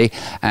freedom today,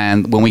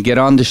 and when we get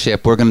on the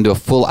ship, we're going to do a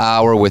full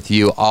hour with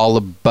you all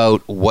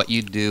about what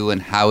you do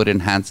and how it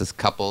enhances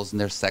couples and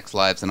their sex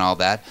lives and all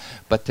that.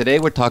 But today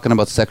we're talking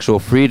about sexual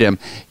freedom.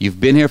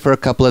 You've been here for a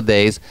couple of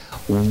days.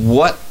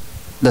 What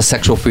does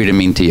sexual freedom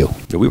mean to you?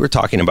 We were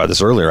talking about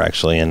this earlier,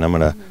 actually, and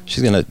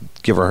she's gonna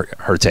give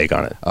her take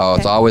on it. Oh,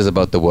 it's always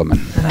about the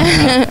woman.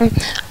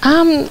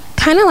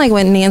 Kind of like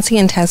what Nancy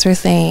and Tess were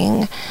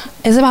saying.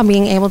 It's about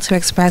being able to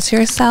express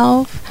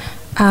yourself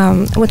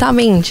without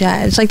being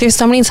judged. Like, there's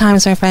so many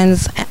times my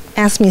friends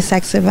ask me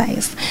sex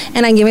advice,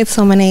 and I give it to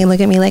someone, and they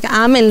look at me like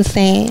I'm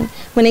insane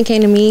when it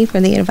came to me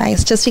for the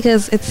advice, just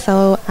because it's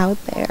so out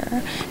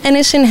there. And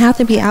it shouldn't have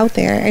to be out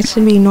there. It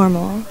should be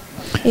normal.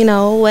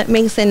 What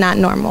makes it not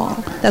normal?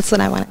 That's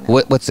what I want to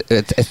know.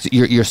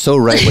 You're so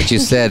right what you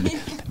said,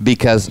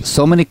 because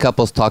so many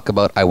couples talk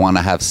about, I want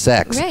to have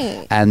sex,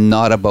 right, and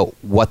not about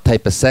what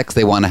type of sex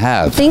they want to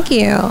have. Thank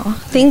you.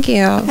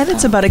 And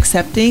it's about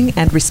accepting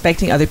and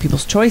respecting other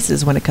people's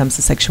choices when it comes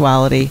to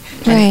sexuality.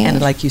 Right.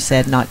 And like you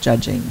said, not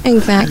judging.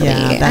 Exactly.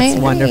 Yeah, that's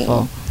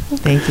wonderful.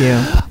 Thank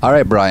you. All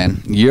right,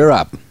 Brian, you're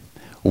up.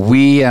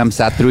 We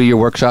sat through your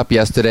workshop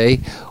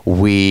yesterday.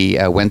 We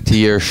went to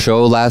your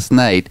show last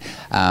night.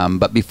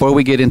 But before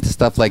we get into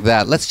stuff like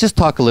that, let's just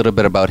talk a little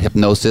bit about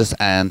hypnosis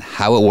and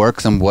how it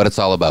works and what it's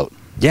all about.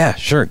 Yeah,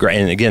 sure. Great.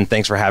 And again,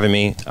 thanks for having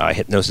me.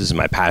 Hypnosis is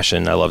my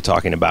passion. I love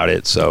talking about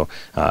it. So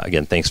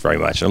again, thanks very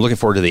much. And I'm looking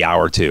forward to the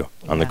hour too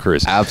on the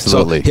cruise.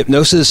 Absolutely. So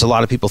hypnosis, a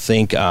lot of people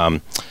think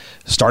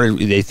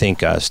they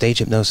think stage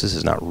hypnosis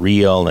is not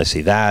real, and they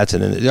see that,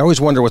 and then they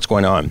always wonder what's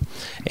going on.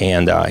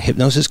 And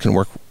hypnosis can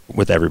work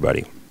with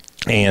everybody.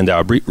 And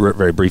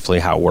very briefly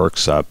how it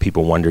works,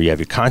 people wonder, you have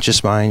your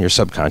conscious mind, your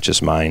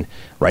subconscious mind.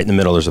 Right in the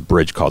middle, there's a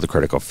bridge called the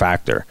critical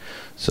factor.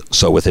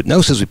 So with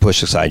hypnosis, we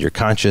push aside your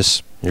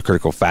conscious, your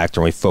critical factor,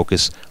 and we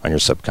focus on your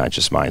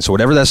subconscious mind. So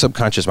whatever that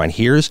subconscious mind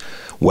hears,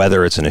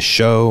 whether it's in a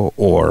show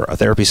or a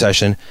therapy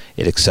session,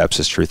 it accepts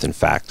as truth and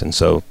fact. And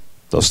so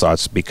those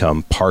thoughts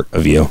become part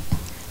of you.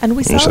 And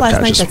we saw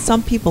last night that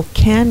some people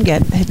can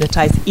get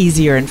hypnotized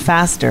easier and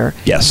faster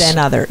than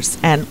others.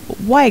 And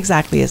why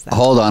exactly is that?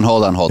 Hold on.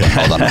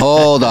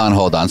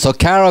 So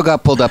Carol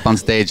got pulled up on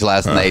stage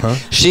last night.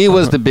 She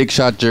was the big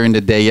shot during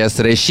the day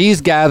yesterday.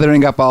 She's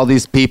gathering up all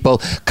these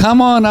people.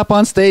 Come on up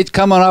on stage.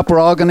 Come on up. We're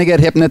all going to get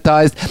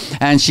hypnotized.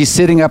 And she's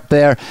sitting up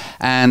there,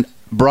 and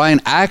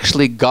Brian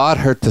actually got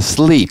her to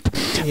sleep.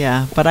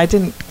 Yeah, but I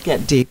didn't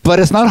get deep. But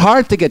it's not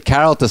hard to get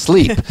Carol to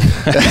sleep.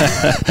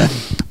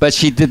 But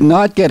she did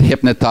not get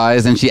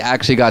hypnotized, and she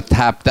actually got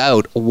tapped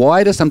out.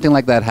 Why does something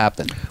like that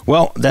happen?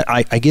 Well,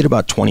 I get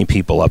about 20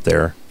 people up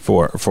there.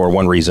 For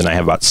one reason, I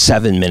have about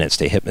 7 minutes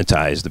to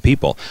hypnotize the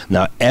people.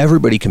 Now,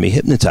 everybody can be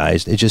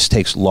hypnotized. It just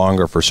takes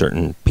longer for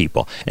certain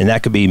people. And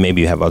that could be maybe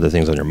you have other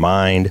things on your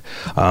mind.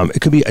 It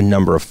could be a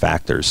number of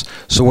factors.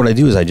 So what I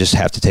do is I just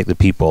have to take the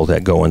people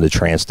that go into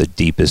trance the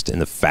deepest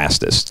and the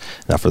fastest.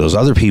 Now, for those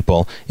other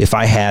people, if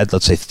I had,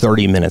 let's say,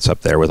 30 minutes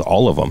up there with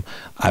all of them,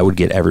 I would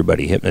get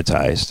everybody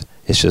hypnotized.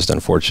 It's just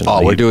unfortunate.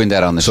 Oh, we're doing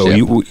that on the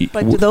ship.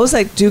 But do those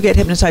that do get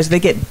hypnotized, they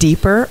get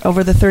deeper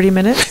over the 30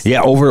 minutes?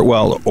 Yeah, over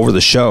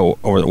the show.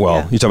 You're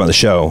talking about the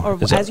show. Or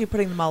as you're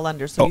putting them all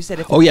under. So you said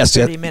if it's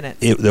 30 minutes.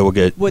 They will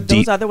get would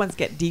those other ones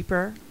get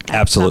deeper?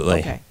 Absolutely.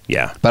 Okay.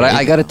 Yeah. But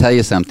I got to tell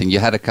you something. You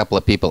had a couple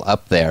of people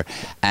up there,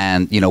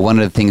 and one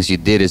of the things you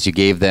did is you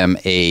gave them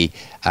a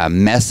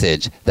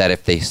message that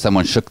if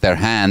someone shook their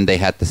hand, they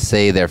had to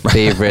say their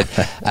favorite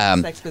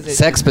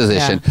sex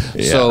position.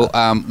 Yeah.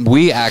 So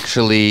we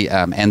actually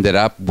ended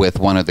up with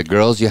one of the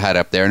girls you had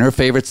up there, and her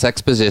favorite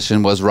sex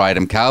position was Ride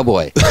 'em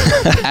Cowboy.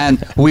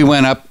 And we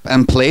went up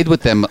and played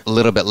with them a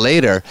little bit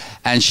later,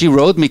 and she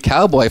rode me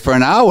cowboy for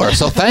an hour.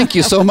 So thank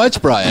you so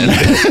much, Brian.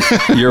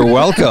 You're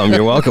welcome.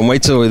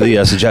 Wait till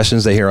the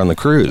suggestions they hear on the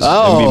cruise.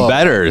 It'll be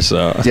better.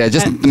 So yeah,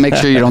 just make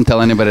sure you don't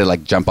tell anybody to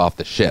jump off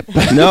the ship.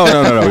 No.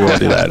 We won't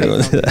do that.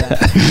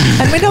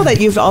 And we know that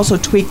you've also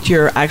tweaked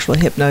your actual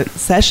hypno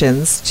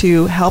sessions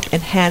to help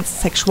enhance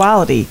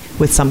sexuality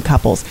with some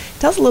couples.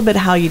 Tell us a little bit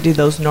how you do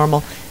those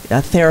normal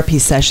therapy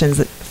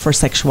sessions for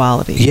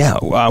sexuality. Yeah.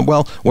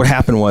 Well, what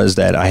happened was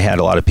that I had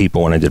a lot of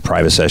people when I did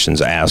private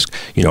sessions ask,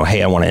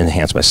 hey, I want to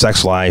enhance my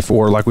sex life,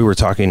 or like we were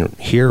talking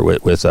here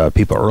with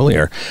people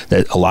earlier,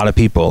 that a lot of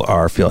people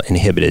feel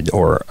inhibited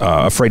or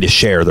afraid to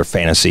share their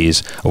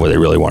fantasies of what they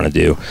really want to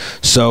do.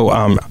 So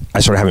I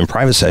started having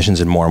private sessions,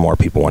 and more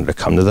people wanted to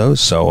come to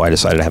those. So I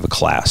decided to have a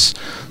class.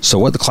 So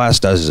what the class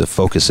does is it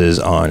focuses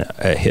on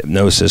a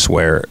hypnosis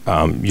where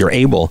you're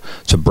able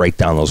to break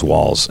down those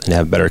walls and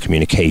have better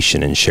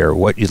communication and share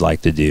what you'd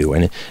like to do.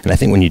 And I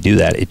think when you do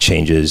that, it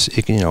changes.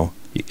 It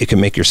can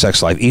make your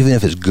sex life, even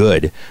if it's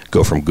good,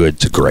 go from good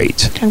to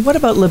great. And what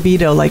about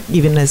libido? Like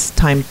even as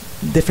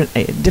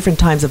different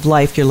times of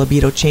life, your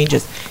libido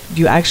changes.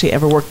 Do you actually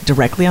ever work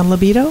directly on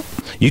libido?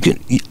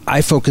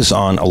 I focus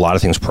on a lot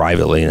of things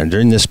privately, and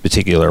during this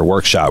particular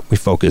workshop, we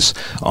focus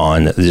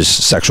on this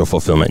sexual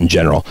fulfillment in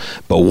general.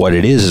 But what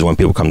it is when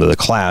people come to the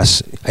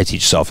class, I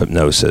teach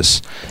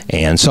self-hypnosis.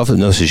 And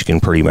self-hypnosis, you can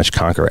pretty much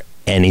conquer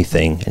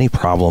anything, any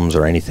problems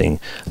or anything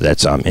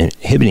that's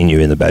inhibiting you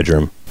in the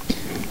bedroom.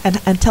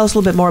 And tell us a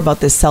little bit more about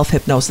this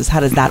self-hypnosis.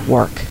 How does that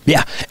work?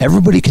 Yeah,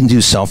 everybody can do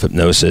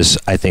self-hypnosis.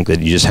 I think that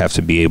you just have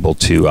to be able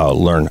to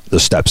learn the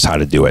steps how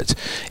to do it.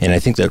 And I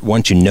think that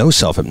once you know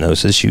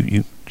self-hypnosis,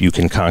 you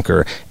can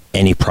conquer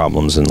any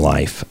problems in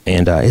life.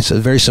 And it's a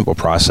very simple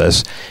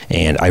process,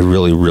 and I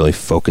really, really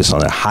focus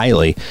on it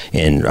highly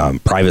in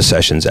private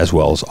sessions as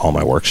well as all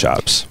my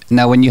workshops.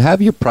 Now, when you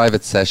have your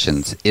private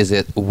sessions, is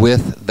it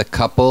with the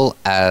couple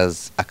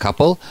as a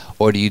couple,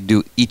 or do you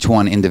do each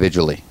one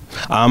individually?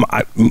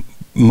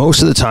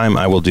 Most of the time,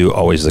 I will do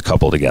always the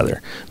couple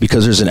together,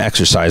 because there's an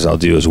exercise I'll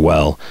do as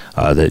well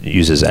that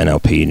uses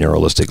NLP,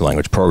 neuro-linguistic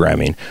language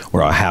programming,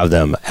 where I'll have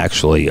them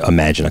actually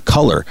imagine a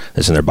color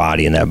that's in their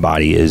body, and that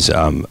body is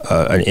an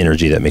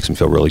energy that makes them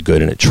feel really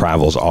good, and it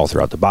travels all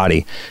throughout the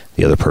body.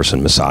 The other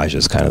person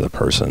massages kind of the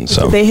person.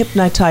 So do they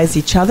hypnotize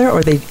each other,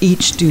 or they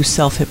each do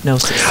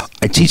self-hypnosis?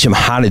 I teach them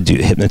how to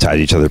hypnotize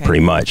each other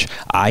pretty much.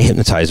 I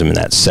hypnotize them in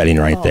that setting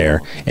right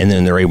there, and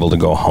then they're able to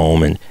go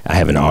home, and I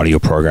have an audio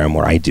program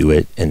where I do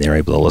it, and they're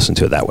able to listen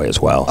to it that way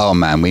as well. Oh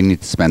man, we need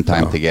to spend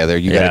time together.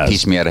 You got to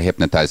teach me how to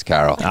hypnotize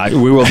Carol.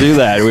 We will do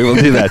that. We will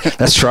do that.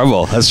 That's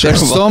trouble. There's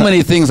so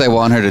many things I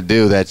want her to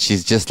do that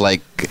she's just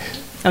like...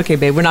 Okay,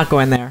 babe, we're not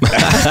going there.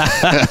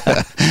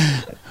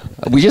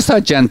 We just saw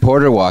Jen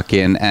Porter walk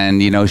in,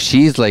 and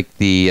she's like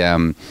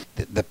the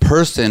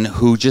person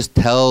who just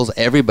tells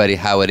everybody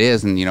how it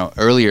is. And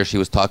earlier she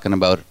was talking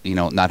about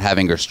not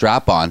having her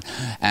strap on,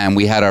 and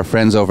we had our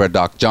friends over at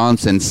Doc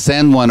Johnson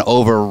send one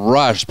over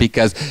rush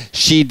because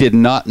she did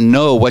not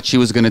know what she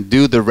was going to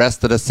do the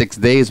rest of the 6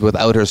 days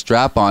without her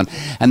strap on.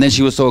 And then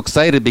she was so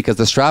excited because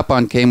the strap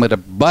on came with a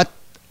butt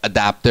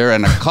adapter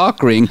and a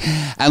cock ring,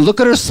 and look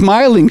at her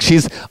smiling.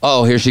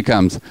 Here she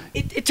comes.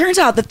 It turns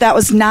out that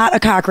was not a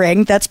cock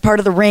ring. That's part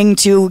of the ring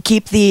to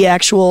keep the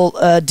actual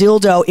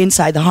dildo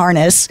inside the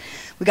harness.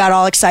 We got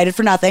all excited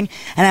for nothing,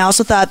 and I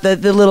also thought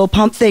that the little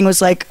pump thing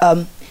was like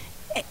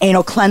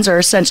anal cleanser,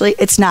 essentially.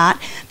 It's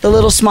not. The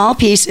little small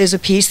piece is a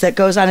piece that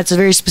goes on. It's a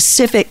very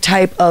specific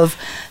type of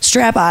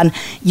strap-on.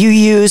 You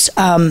use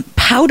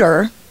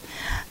powder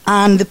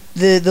on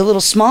the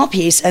little small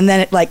piece, and then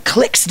it like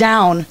clicks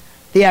down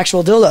the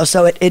actual dildo,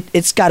 so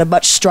it's got a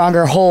much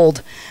stronger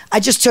hold. I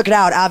just took it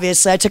out,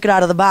 obviously. I took it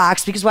out of the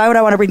box, because why would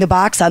I want to bring the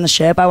box on the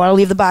ship? I want to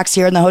leave the box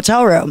here in the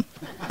hotel room.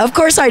 Of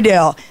course I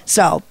do.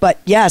 So, but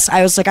yes,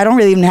 I was like, I don't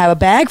really even have a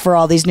bag for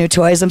all these new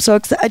toys. I'm so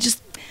excited.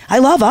 I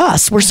love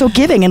us. We're so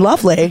giving and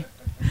lovely.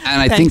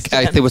 And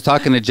I was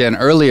talking to Jen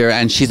earlier,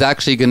 and she's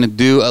actually going to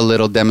do a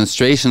little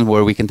demonstration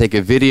where we can take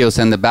a video,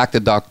 send it back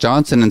to Doc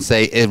Johnson, and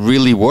say it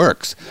really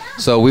works.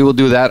 So we will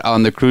do that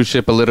on the cruise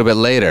ship a little bit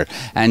later.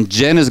 And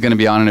Jen is going to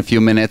be on in a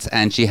few minutes,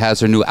 and she has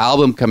her new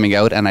album coming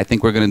out, and I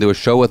think we're going to do a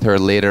show with her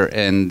later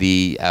in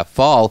the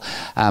fall,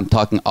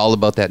 talking all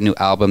about that new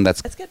album.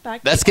 Let's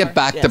get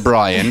back to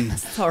Brian.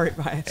 Sorry,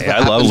 Brian. Yeah,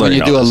 I love when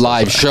you do a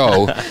live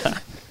show.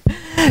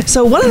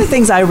 So one of the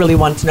things I really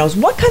wanted to know is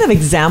what kind of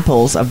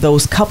examples of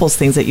those couples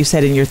things that you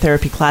said in your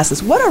therapy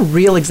classes, what are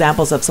real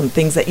examples of some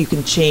things that you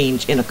can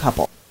change in a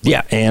couple?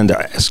 Yeah, and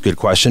it's a good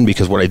question,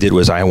 because what I did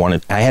was I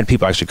had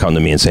people actually come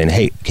to me and saying,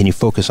 hey, can you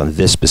focus on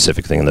this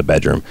specific thing in the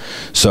bedroom?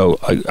 So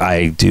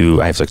I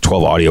have like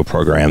 12 audio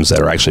programs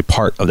that are actually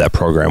part of that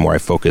program where I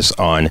focus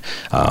on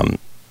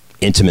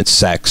intimate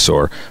sex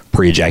or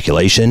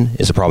pre-ejaculation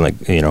is a problem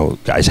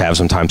that guys have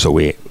sometimes, so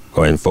we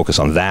go ahead and focus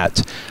on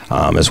that,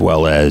 as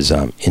well as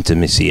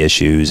intimacy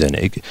issues, and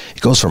it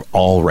goes from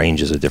all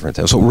ranges of different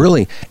things. So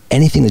really,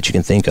 anything that you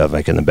can think of,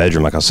 like in the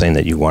bedroom, like I was saying,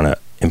 that you want to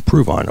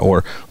improve on,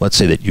 or let's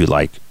say that you'd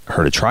like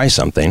her to try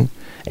something,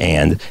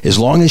 and as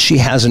long as she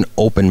has an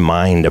open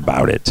mind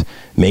about it,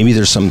 maybe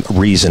there's some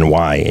reason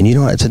why, and you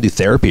don't have to do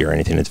therapy or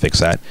anything to fix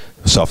that.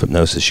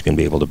 Self-hypnosis, you can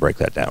be able to break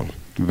that down.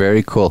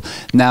 Very cool.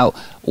 Now,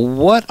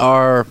 what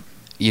are...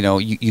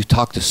 you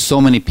talk to so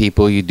many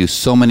people, you do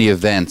so many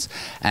events,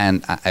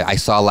 and I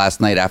saw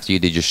last night after you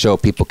did your show,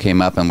 people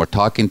came up and were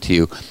talking to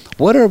you.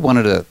 What are one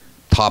of the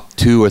top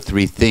 2 or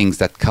 3 things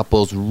that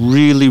couples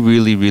really,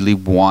 really, really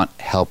want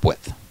help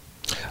with?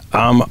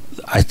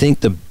 I think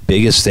the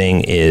biggest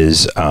thing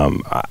is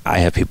I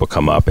have people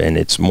come up, and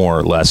it's more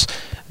or less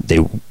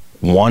they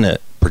want to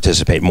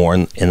participate more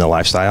in the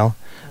lifestyle,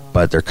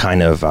 but they're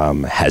kind of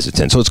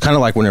hesitant. So it's kind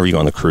of like whenever you go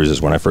on the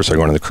cruises. When I first started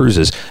going on the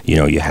cruises,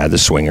 you had the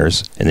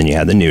swingers, and then you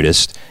had the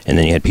nudist, and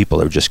then you had people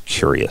that were just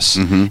curious.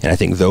 Mm-hmm. And I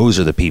think those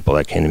are the people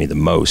that came to me the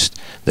most,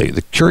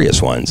 the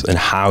curious ones. And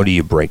how do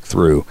you break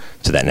through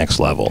to that next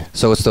level?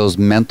 So it's those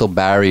mental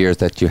barriers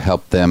that you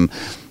help them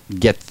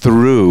get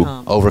through,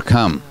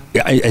 overcome.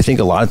 Yeah, I think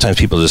a lot of times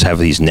people just have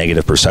these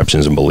negative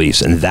perceptions and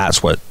beliefs, and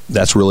that's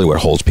really what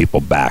holds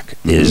people back.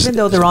 Is even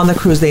though they're on the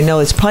cruise, they know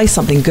it's probably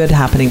something good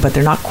happening, but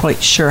they're not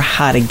quite sure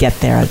how to get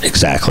there.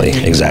 Exactly.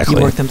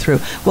 You work them through.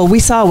 Well, we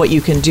saw what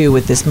you can do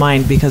with this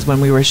mind, because when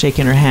we were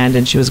shaking her hand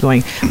and she was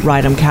going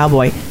ride 'em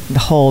cowboy the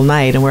whole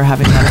night, and we're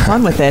having a lot of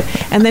fun with it,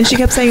 and then she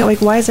kept saying,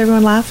 like, why is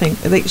everyone laughing?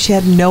 Like, she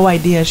had no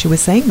idea she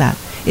was saying that.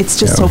 It's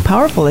just so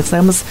powerful. It's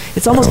almost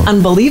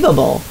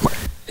unbelievable.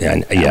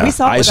 Yeah. We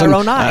saw it with our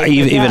own eyes.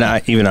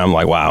 Even I'm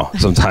like, wow.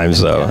 Sometimes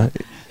though,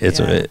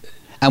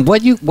 And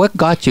what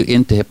got you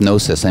into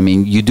hypnosis? I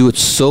mean, you do it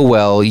so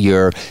well.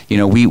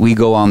 We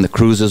go on the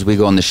cruises, we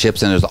go on the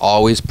ships, and there's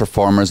always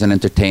performers and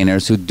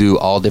entertainers who do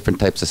all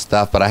different types of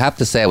stuff. But I have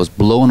to say, I was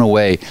blown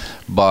away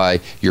by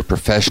your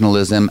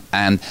professionalism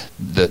and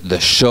the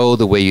show,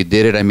 the way you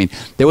did it. I mean,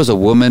 there was a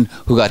woman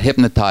who got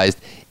hypnotized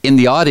in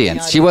the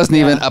audience. She wasn't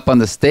even up on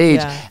the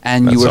stage,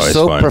 and That's you were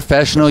so fun.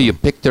 professional. You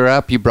picked her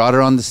up, you brought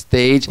her on the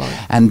stage,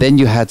 and then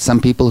you had some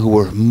people who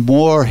were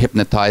more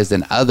hypnotized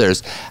than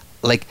others.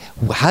 Like,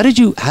 how did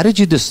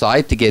you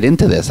decide to get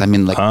into this? I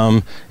mean, like,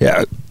 I'll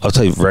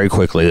tell you very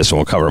quickly this, and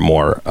we'll cover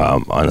more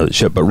on the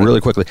ship. But really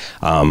quickly,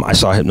 I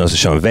saw a hypnosis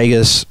show in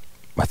Vegas.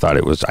 I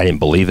didn't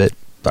believe it.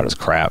 Thought it was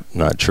crap,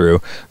 not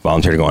true.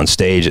 Volunteered to go on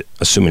stage,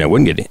 assuming I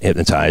wouldn't get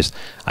hypnotized.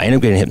 I ended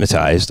up getting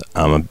hypnotized.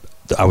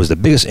 I was the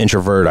biggest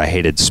introvert. I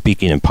hated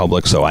speaking in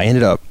public, so I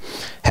ended up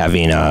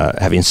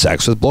having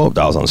sex with blow-up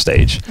dolls on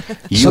stage.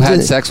 You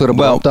had sex with a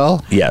blow-up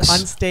doll? Yes.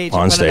 On stage.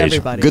 On in front stage. of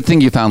everybody. Good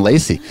thing you found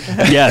Lacey.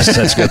 Yes,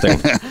 that's a good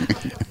thing.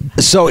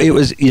 So it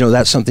was,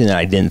 that's something that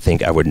I didn't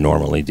think I would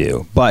normally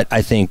do. But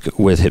I think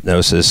with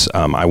hypnosis,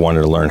 I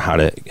wanted to learn how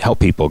to help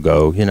people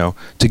go,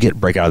 to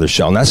break out of their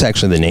shell. And that's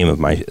actually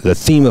the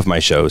theme of my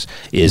shows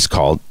is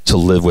called To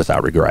Live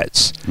Without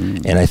Regrets.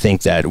 And I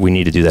think that we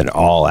need to do that in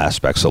all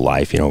aspects of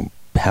life,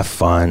 have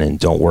fun and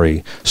don't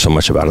worry so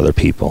much about other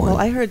people. Well,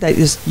 I heard that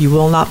you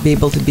will not be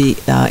able to be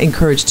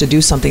encouraged to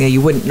do something that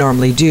you wouldn't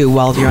normally do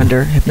while you're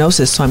under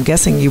hypnosis. So I'm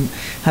guessing you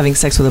having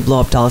sex with a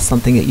blow-up doll is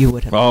something that you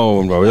would have.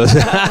 Oh, no.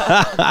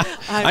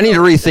 I need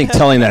to rethink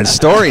telling that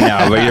story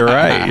now, but you're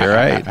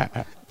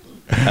right.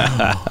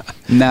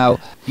 Now,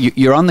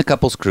 you're on the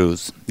couples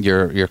cruise.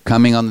 You're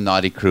coming on the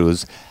naughty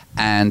cruise.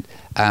 And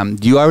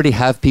do you already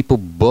have people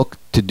booked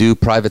to do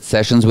private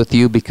sessions with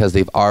you because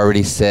they've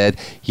already said,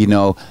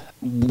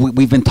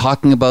 we've been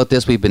talking about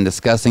this, we've been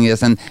discussing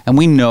this, and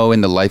we know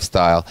in the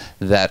lifestyle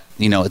that,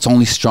 it's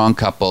only strong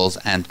couples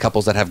and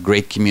couples that have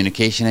great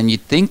communication, and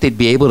you'd think they'd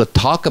be able to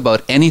talk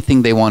about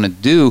anything they want to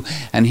do,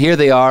 and here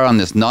they are on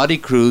this naughty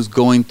cruise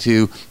going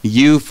to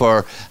you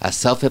for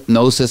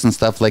self-hypnosis and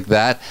stuff like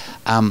that.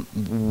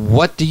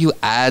 What do you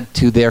add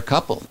to their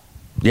couple?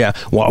 Yeah,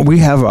 well,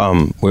 we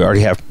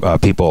already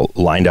have people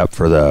lined up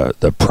for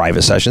the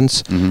private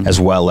sessions as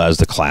well as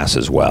the class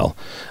as well,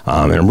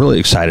 and I'm really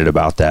excited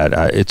about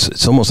that.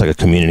 It's almost like a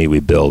community we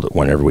build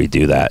whenever we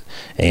do that,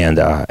 and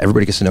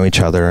everybody gets to know each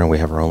other, and we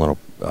have our own little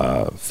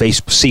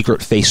secret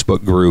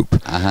Facebook group,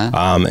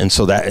 and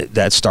so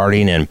that's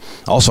starting. And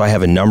also, I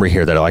have a number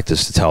here that I like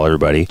to tell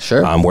everybody,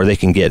 where they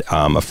can get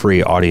a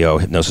free audio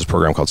hypnosis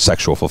program called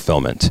Sexual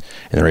Fulfillment,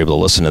 and they're able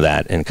to listen to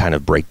that and kind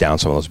of break down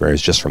some of those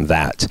barriers just from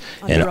that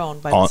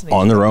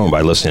on their own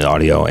by listening to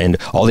audio. And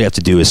all they have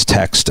to do is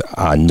text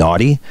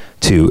naughty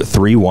to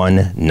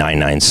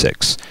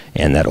 31996,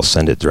 and that'll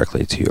send it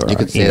directly to your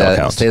email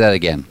account. Say that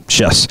again.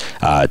 Just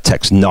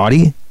text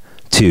naughty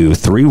to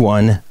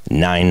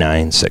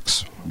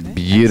 31996.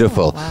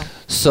 Beautiful. Wow.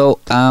 So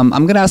I'm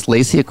going to ask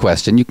Lacey a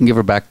question. You can give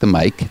her back the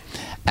mic.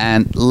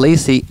 And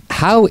Lacey,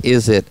 how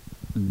is it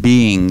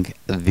being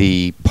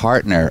the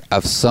partner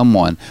of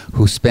someone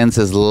who spends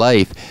his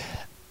life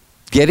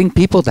getting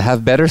people to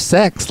have better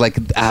sex?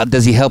 Like,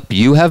 does he help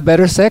you have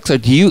better sex, or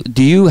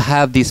do you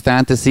have these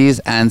fantasies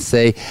and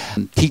say,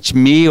 teach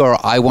me, or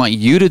I want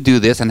you to do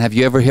this? And have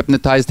you ever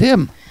hypnotized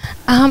him?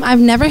 I've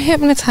never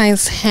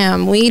hypnotized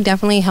him. We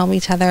definitely help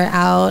each other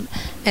out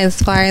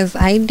as far as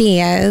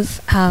ideas.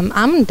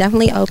 I'm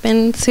definitely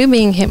open to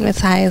being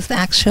hypnotized,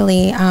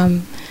 actually,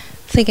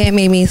 to get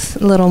maybe a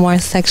little more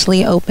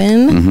sexually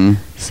open.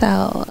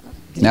 So...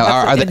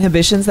 Now, are the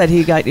inhibitions that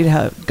he got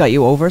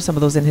you over, some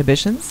of those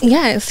inhibitions?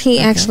 Yes, he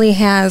actually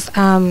has.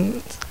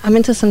 I'm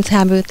into some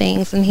taboo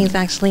things, and he's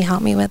actually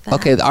helped me with that.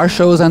 Okay, our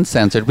show is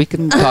uncensored. We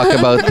can talk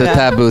about the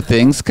taboo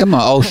things. Come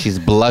on. Oh, she's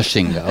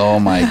blushing. Oh,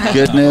 my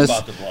goodness.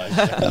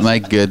 My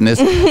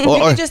goodness.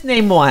 Or just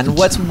name one.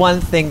 What's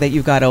one thing that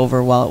you got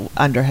over while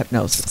under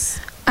hypnosis?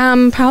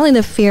 Probably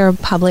the fear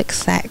of public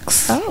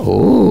sex.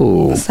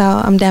 Oh. So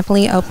I'm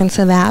definitely open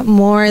to that,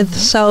 more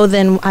so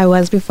than I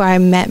was before I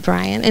met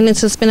Brian. And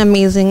it's just been an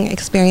amazing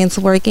experience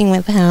working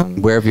with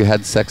him. Where have you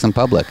had sex in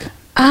public?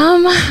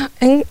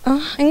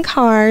 In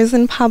cars,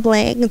 in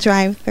public,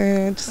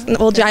 drive-throughs.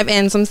 Well,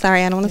 drive-ins. I'm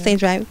sorry, I don't want to say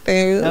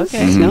drive-throughs.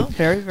 Okay, no,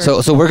 very.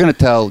 So we're going to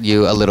tell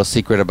you a little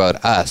secret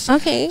about us.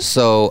 Okay.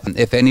 So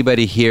if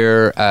anybody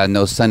here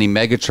knows Sunny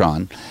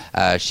Megatron,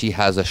 she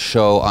has a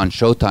show on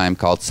Showtime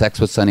called Sex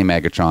with Sunny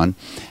Megatron,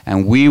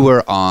 and we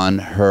were on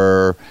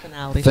her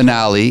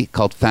finale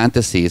called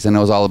Fantasies, and it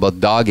was all about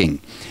dogging.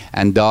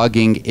 And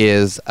dogging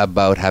is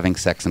about having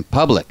sex in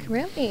public.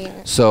 Really?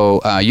 So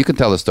you can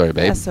tell the story,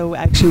 babe. Yeah, so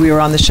actually we were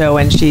on the show,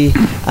 and she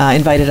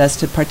invited us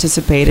to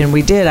participate, and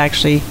we did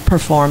actually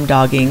perform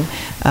dogging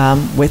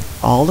with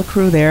all the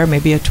crew there,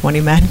 maybe a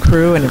 20-man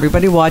crew, and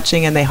everybody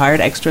watching, and they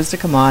hired extras to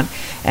come on,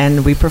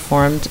 and we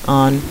performed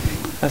on...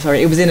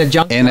 it was in a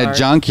junkyard. In a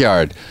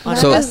junkyard. On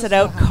a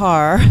rusted-out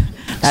car.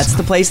 That's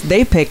the place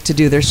they picked to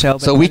do their show.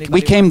 So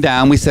we came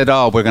down. We said,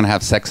 "Oh, we're going to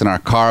have sex in our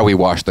car." We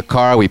washed the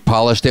car. We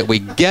polished it. We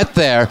get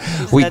there.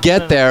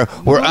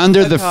 We're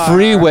under the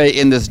freeway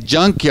in this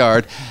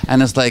junkyard,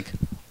 and it's like,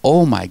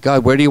 "Oh my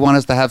God, where do you want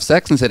us to have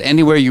sex?" And said,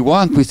 "Anywhere you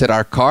want." We said,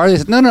 "Our car." They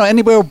said, "No,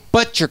 anywhere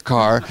but your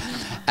car."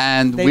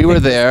 And we were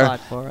there.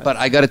 But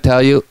I got to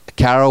tell you,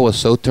 Carol was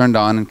so turned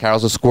on, and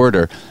Carol's a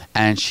squirter,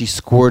 and she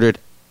squirted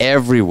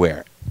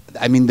everywhere.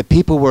 I mean, the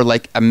people were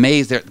like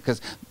amazed there,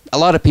 because a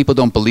lot of people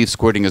don't believe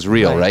squirting is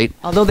real, right?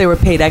 Although they were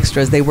paid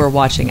extras, they were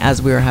watching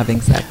as we were having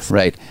sex.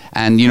 Right.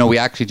 And, we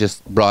actually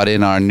just brought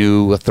in our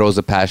new Throws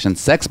of Passion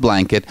sex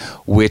blanket,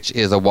 which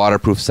is a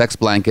waterproof sex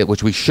blanket,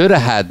 which we should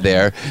have had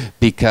there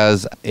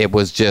because it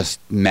was just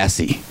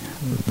messy.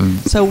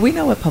 So we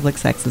know what public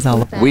sex is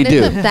all about. We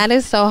do. That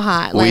is so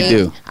hot. We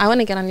do. I want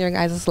to get on your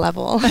guys'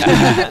 level.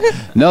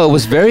 No, it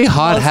was very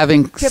hot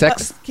having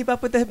sex. Keep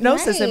up with the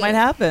hypnosis. Right. It might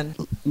happen.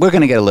 We're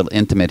going to get a little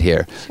intimate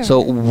here. Sure. So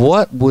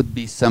what would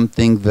be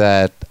something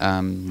that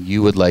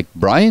you would like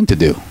Brian to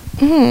do?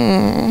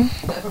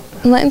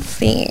 Let's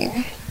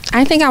see.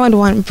 I think I would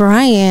want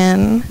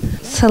Brian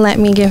to let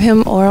me give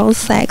him oral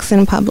sex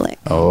in public.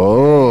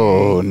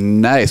 Oh,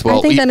 nice. Well,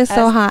 I think that is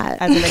so hot.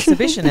 As an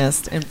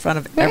exhibitionist in front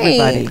of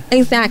everybody.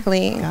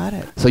 Exactly. Got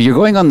it. So you're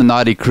going on the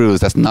naughty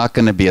cruise. That's not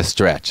going to be a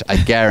stretch. I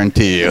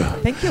guarantee you.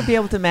 I think you'll be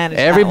able to manage.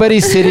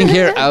 Everybody's sitting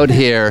here, out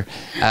here.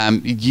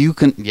 You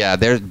can,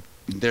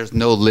 there's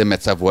no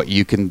limits of what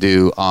you can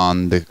do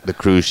on the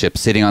cruise ship.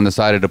 Sitting on the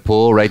side of the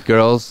pool, right,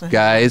 girls,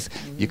 guys?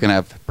 You can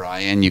have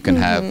Brian. You can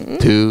have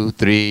 2,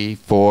 3,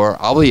 4.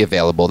 I'll be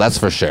available. That's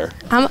for sure.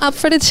 I'm up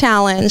for the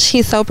challenge.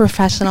 He's so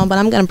professional, but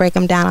I'm going to break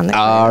him down on the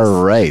cruise.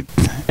 All right.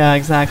 Yeah,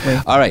 exactly.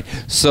 All right.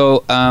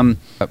 So,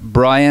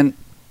 Brian,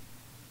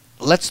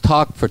 let's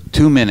talk for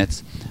 2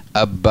 minutes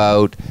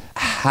about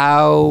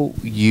how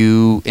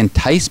you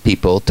entice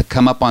people to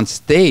come up on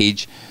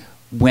stage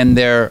when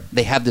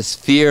they have this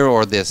fear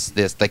or this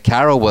like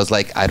Carol was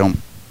like, I don't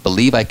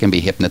believe I can be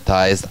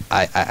hypnotized.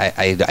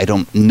 I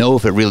don't know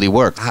if it really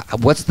works.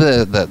 What's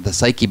the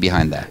psyche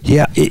behind that?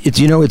 Yeah,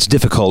 it's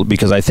difficult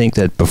because I think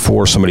that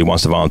before somebody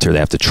wants to volunteer, they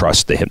have to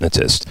trust the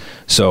hypnotist.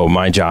 So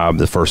my job,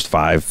 the first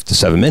 5 to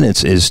 7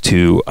 minutes, is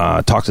to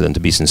talk to them, to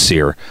be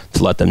sincere,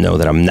 to let them know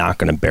that I'm not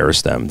going to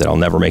embarrass them, that I'll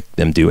never make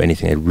them do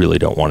anything they really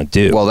don't want to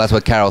do. Well, that's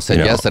what Carol said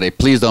yesterday.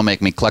 Please don't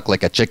make me cluck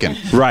like a chicken.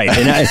 Right,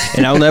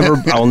 and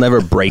I'll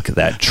never break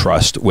that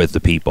trust with the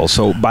people.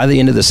 So by the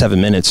end of the 7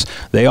 minutes,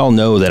 they all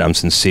know that I'm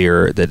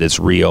sincere, that it's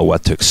real,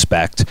 what to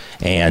expect,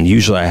 and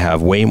usually I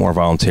have way more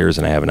volunteers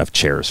than I have enough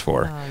chairs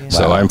for. Yeah.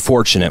 So I'm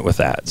fortunate with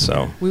that.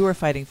 So we were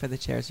fighting for the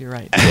chairs. You're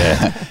right.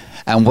 Yeah.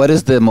 And what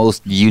is the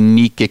most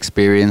unique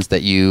experience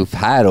that you've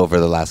had over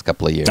the last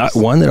couple of years?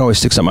 One that always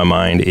sticks on my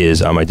mind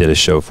is I did a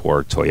show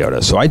for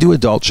Toyota. So I do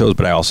adult shows,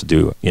 but I also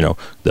do,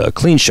 the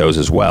clean shows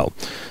as well.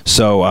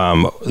 So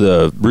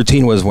the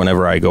routine was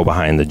whenever I go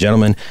behind the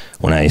gentleman,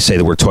 when I say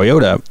the word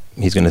Toyota,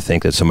 he's going to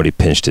think that somebody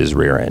pinched his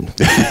rear end.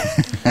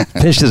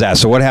 Pinched his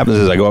ass. So what happens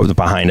is I go up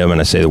behind him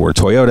and I say the word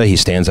Toyota. He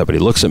stands up and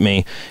he looks at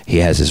me. He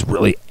has this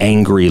really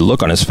angry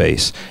look on his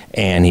face,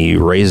 and he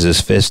raises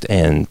his fist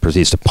and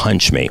proceeds to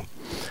punch me.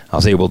 I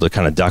was able to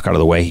kind of duck out of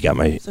the way. He got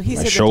my So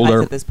he's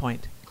shoulder. At this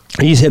point.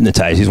 He's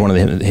hypnotized. He's one of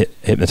the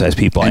hypnotized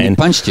people. And he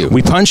punched you.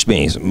 We punched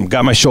me.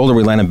 Got my shoulder.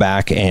 We landed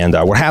back. And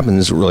what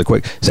happens really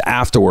quick is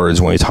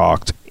afterwards, when we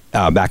talked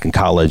back in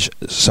college,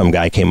 some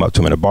guy came up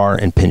to him in a bar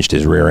and pinched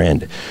his rear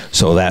end.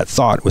 So that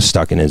thought was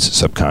stuck in his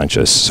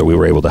subconscious. So we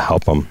were able to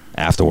help him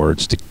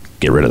afterwards to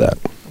get rid of that.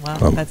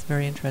 Wow, that's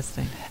very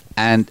interesting.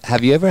 And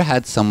have you ever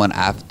had someone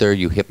after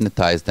you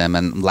hypnotized them,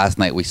 and last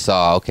night we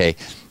saw, okay,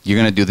 you're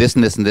going to do this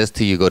and this and this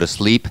till you go to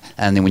sleep,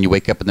 and then when you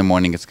wake up in the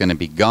morning, it's going to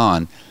be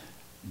gone.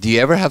 Do you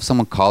ever have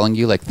someone calling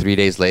you like 3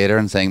 days later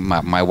and saying,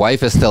 my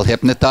wife is still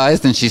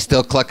hypnotized and she's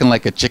still clucking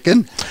like a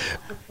chicken?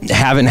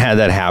 Haven't had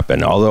that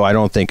happen, although I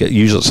don't think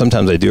usually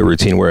sometimes I do a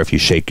routine where if you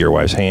shake your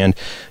wife's hand,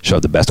 she'll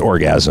have the best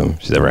orgasm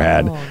she's ever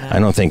had. Nice. I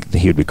don't think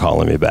he would be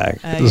calling me back.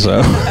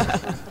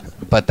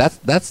 But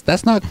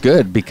that's not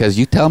good, because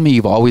you tell me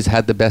you've always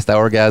had the best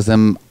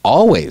orgasm,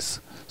 always.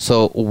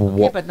 So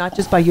but not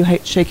just by you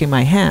shaking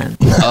my hand.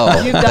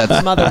 Oh, You've done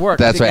some other work.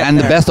 That's to right. get And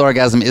there. the best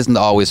orgasm isn't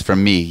always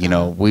from me.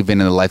 We've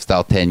been in the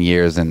lifestyle 10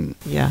 years, and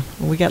Yeah,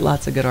 we get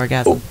lots of good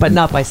orgasms, but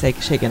not by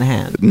shaking a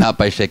hand. not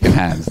by shaking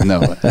hands.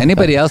 No.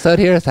 Anybody else out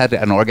here has had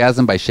an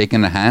orgasm by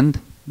shaking a hand?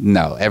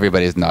 No.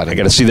 Everybody's not. I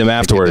got to see them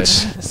afterwards.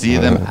 See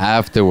them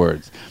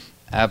afterwards.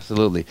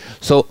 Absolutely.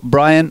 So,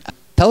 Brian,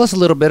 tell us a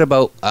little bit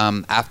about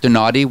After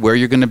Naughty, where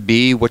you're going to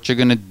be, what you're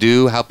going to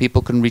do, how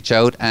people can reach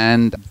out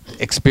and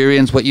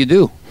experience what you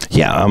do.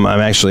 Yeah,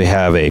 I actually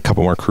have a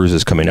couple more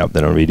cruises coming up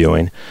that I'm going to be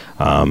doing.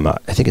 I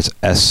think it's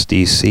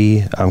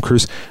SDC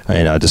cruise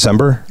in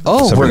December. Oh,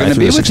 December we're going to 9th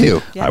be through with the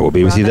you. 16th. I will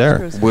be with you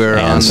there. We're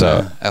And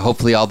on,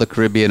 hopefully all the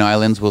Caribbean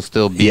islands will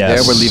still be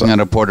Yes. there. We're leaving out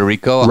of Puerto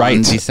Rico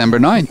on December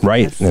 9th.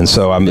 Right, and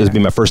so this will be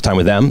my first time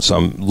with them, so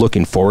I'm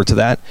looking forward to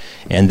that.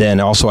 And then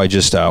also I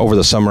just, over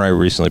the summer, I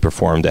recently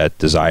performed at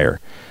Desire.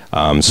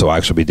 So I'll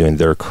actually be doing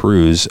their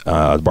cruise,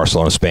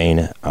 Barcelona,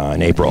 Spain,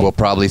 in April. We'll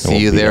probably see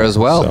you there as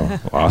well. So,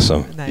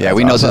 awesome. Nice. Yeah,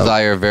 we know Awesome.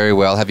 Desire very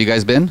well. Have you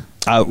guys been?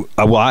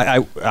 Well, I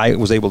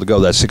was able to go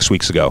that 6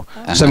 weeks ago,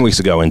 7 weeks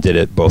ago, and did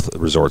it both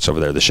resorts over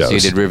there, the shows. So you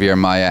did Riviera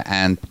Maya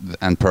and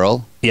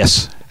Pearl?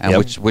 Yes. And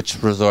Yep.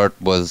 which resort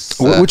was...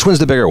 Which one's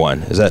the bigger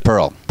one? Is that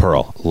Pearl.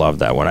 Pearl. Loved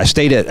that one. I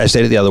stayed at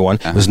the other one.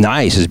 It was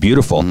nice. It's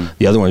beautiful.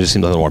 The other one just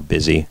seemed a little more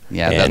busy.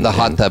 Yeah, the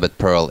hot tub at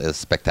Pearl is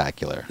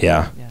spectacular.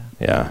 Yeah.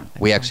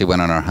 We actually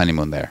went on our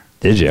honeymoon there.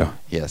 Did you?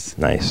 Yes.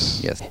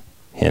 Nice. Yes.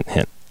 Hint,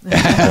 hint.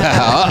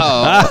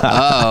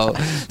 Uh-oh.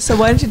 So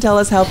why don't you tell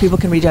us how people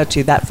can reach out to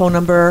you? That phone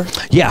number?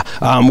 Yeah,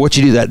 what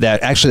you do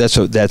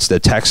that's the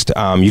text.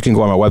 You can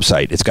go on my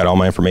website. It's got all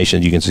my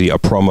information. You can see a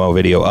promo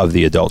video of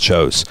the adult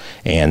shows,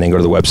 and then go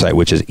to the website,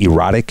 which is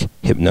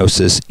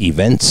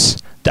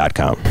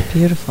erotichypnosisevents.com.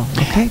 Beautiful.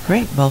 Okay,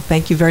 great. Well,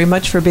 thank you very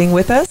much for being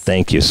with us.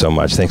 Thank you so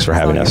much. Thanks for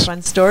having All your us.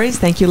 fun stories.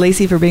 Thank you,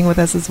 Lacey, for being with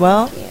us as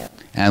well.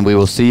 And we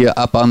will see you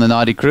up on the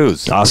Naughty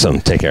Cruise.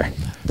 Awesome. Take care.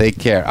 Take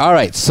care. All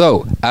right,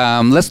 so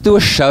let's do a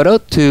shout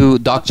out to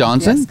Doc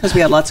Johnson. Because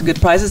we have lots of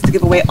good prizes to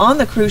give away on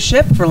the cruise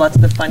ship for lots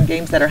of the fun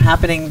games that are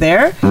happening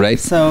there. Right.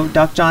 So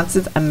Doc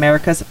Johnson's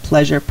America's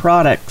Pleasure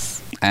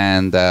Products.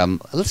 And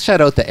let's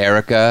shout out to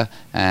Erica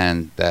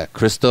and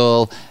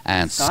Crystal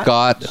and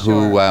Scott,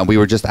 who we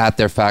were just at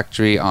their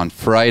factory on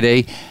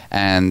Friday.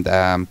 And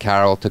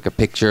Carol took a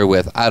picture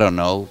with,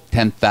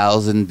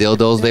 10,000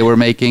 dildos they were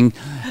making.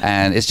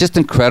 And it's just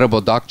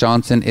incredible. Doc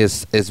Johnson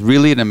is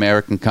really an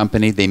American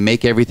company. They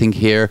make everything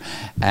here.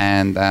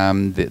 And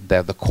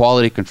the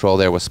quality control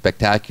there was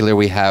spectacular.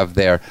 We have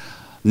their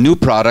new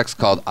products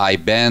called I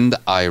Bend,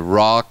 I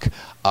Rock,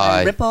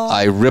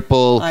 I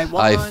ripple, I I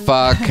won.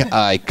 fuck,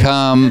 I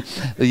come.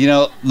 You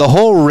know, the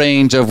whole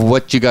range of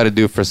what you got to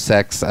do for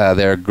sex.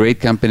 They're a great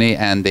company,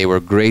 and they were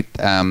great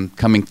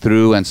coming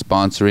through and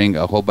sponsoring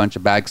a whole bunch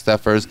of bag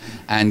stuffers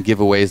and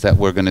giveaways that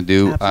we're going to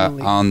do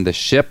on the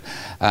ship.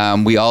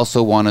 We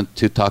also wanted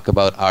to talk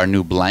about our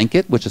new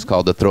blanket, which is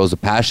called the Throws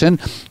of Passion,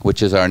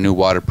 which is our new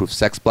waterproof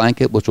sex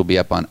blanket, which will be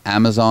up on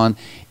Amazon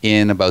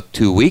in about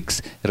 2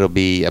 weeks. It'll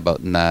be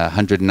about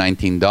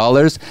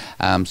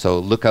 $119. So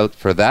look out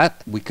for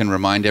that. We can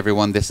remind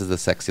everyone this is the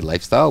Sexy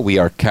Lifestyle. We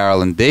are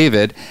Carol and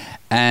David.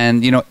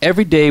 And, you know,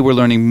 every day we're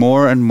learning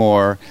more and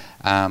more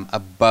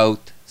about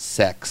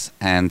sex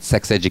and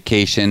sex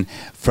education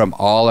from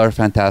all our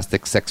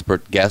fantastic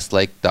sexpert guests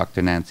like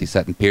Dr. Nancy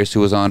Sutton-Pierce,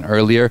 who was on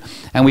earlier.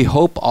 And we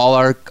hope all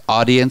our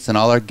audience and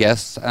all our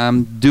guests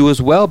do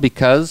as well,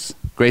 because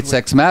great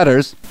sex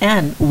matters.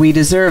 And we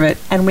deserve it.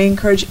 And we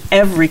encourage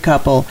every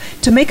couple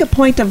to make a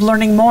point of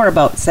learning more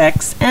about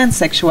sex and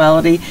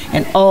sexuality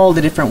and all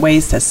the different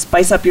ways to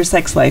spice up your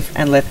sex life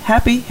and live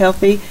happy,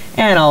 healthy,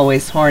 and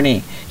always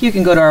horny. You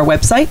can go to our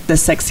website,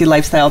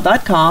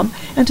 thesexylifestyle.com,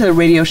 and to the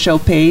radio show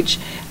page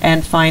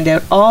and find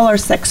out all our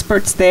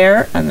sexperts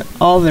there. And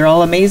they're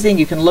all amazing.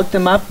 You can look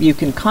them up. You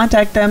can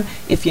contact them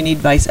if you need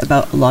advice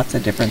about lots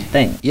of different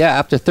things. Yeah,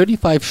 after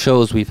 35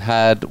 shows, we've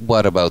had,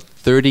 about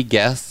 30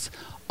 guests.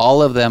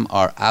 All of them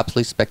are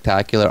absolutely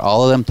spectacular.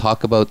 All of them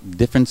talk about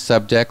different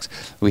subjects.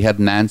 We had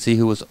Nancy,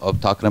 who was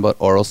talking about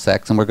oral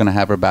sex, and we're going to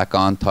have her back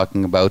on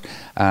talking about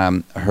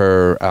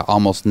her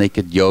almost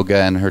naked yoga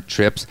and her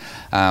trips.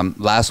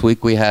 Last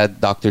week we had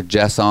Dr.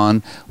 Jess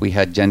on. We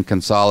had Jen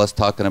Gonzalez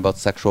talking about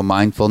sexual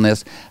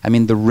mindfulness. I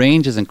mean, the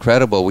range is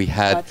incredible. We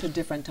had lots of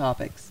different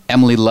topics.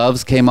 Emily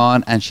Loves came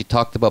on, and she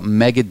talked about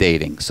mega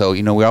dating. So,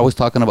 you know, we're always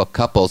talking about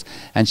couples,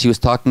 and she was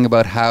talking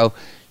about how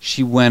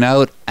she went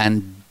out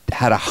and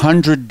had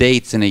 100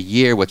 dates in a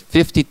year with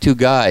 52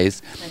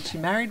 guys. And she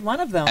married one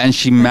of them.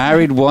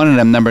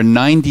 Number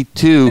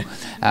 92.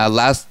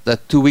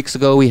 2 weeks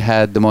ago, we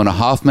had Damona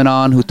Hoffman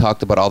on, who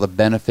talked about all the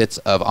benefits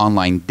of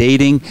online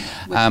dating.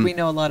 Which we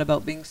know a lot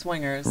about being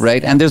swingers.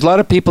 Right. And there's a lot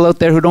of people out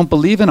there who don't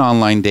believe in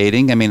online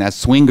dating. I mean, as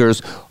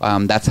swingers,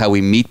 that's how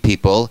we meet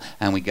people.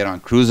 And we get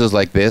on cruises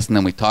like this, and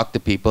then we talk to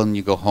people, and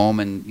you go home,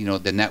 and, you know,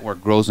 the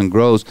network grows and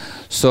grows.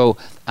 So,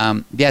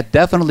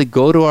 definitely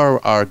go to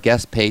our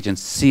guest page and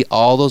see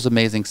all those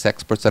amazing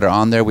sexperts that are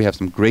on there. We have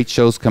some great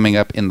shows coming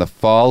up in the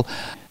fall.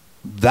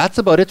 That's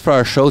about it for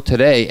our show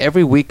today.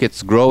 Every week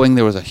it's growing.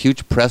 There was a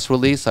huge press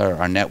release.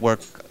 Our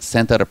network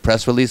sent out a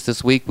press release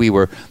this week. We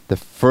were the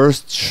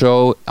first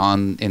show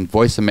in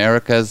Voice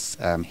America's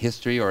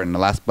history, or in the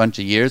last bunch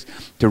of years,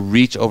 to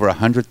reach over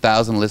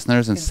 100,000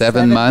 listeners in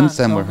 7 months,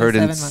 and we're heard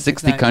in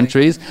 60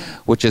 countries,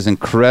 which is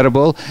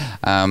incredible.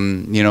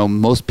 You know,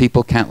 most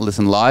people can't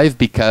listen live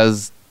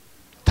because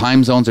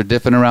time zones are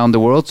different around the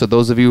world. So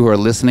those of you who are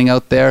listening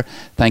out there,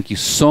 thank you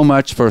so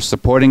much for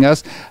supporting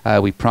us.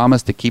 We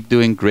promise to keep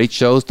doing great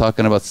shows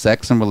talking about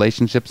sex and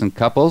relationships and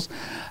couples.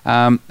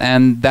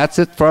 And that's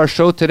it for our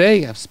show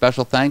today. A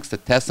special thanks to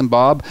Tess and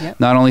Bob,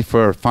 not only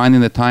for finding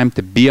the time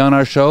to be on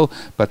our show,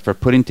 but for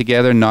putting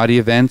together Naughty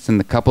Events and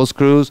the Couples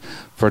Cruise,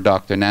 for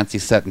Dr. Nancy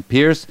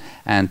Sutton-Pierce,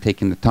 and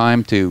taking the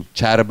time to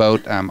chat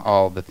about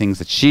all the things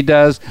that she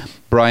does.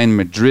 Brian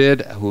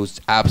Madrid, who's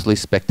absolutely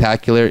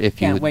spectacular.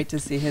 Can't wait to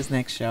see his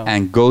next show.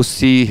 And go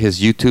see his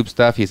YouTube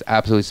stuff. He's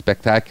absolutely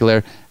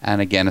spectacular.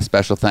 And again, a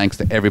special thanks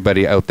to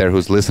everybody out there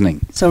who's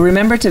listening. So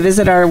remember to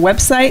visit our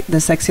website,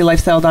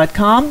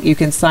 thesexylifestyle.com. You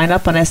can sign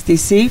up on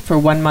SDC for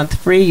 1 month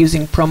free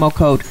using promo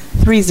code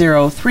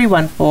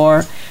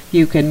 30314.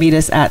 You can meet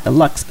us at the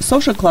Lux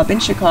Social Club in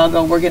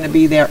Chicago. We're going to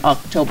be there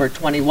October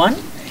 21.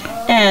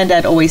 And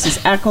at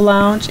Oasis Aqua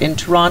Lounge in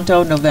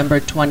Toronto, November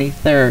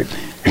 23rd.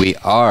 We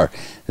are.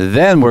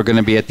 Then we're going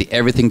to be at the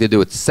Everything to Do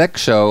with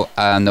Sex show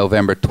on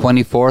November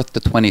 24th to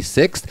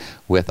 26th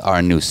with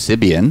our new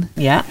Sibian.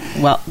 Yeah.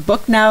 Well,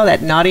 book now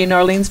at Naughty in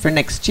Orleans for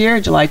next year,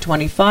 July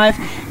 25.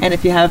 And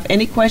if you have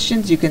any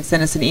questions, you can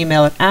send us an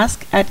email at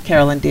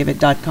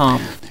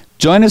ask@carolanddavid.com.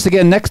 Join us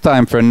again next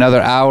time for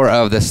another hour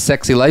of The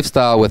Sexy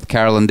Lifestyle with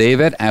Carol and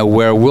David, and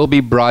where we'll be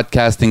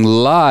broadcasting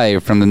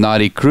live from the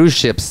Naughty cruise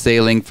ship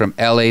sailing from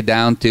LA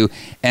down to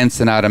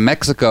Ensenada,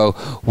 Mexico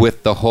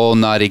with the whole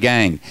Naughty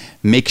gang.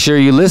 Make sure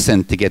you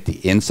listen to get the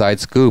inside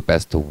scoop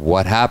as to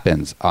what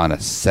happens on a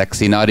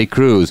sexy Naughty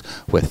cruise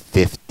with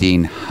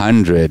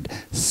 1,500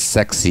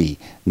 sexy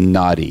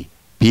Naughty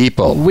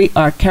people. We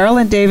are Carol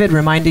and David,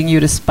 reminding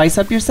you to spice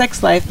up your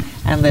sex life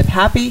and live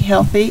happy,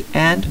 healthy,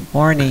 and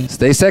horny.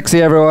 Stay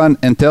sexy, everyone.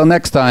 Until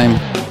next time.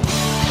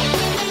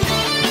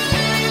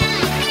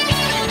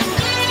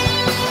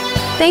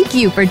 Thank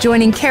you for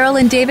joining Carol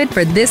and David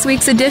for this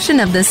week's edition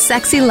of The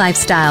Sexy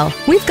Lifestyle.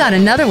 We've got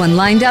another one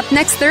lined up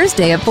next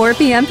Thursday at 4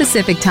 p.m.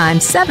 Pacific Time,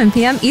 7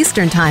 p.m.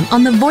 Eastern Time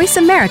on the Voice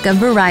America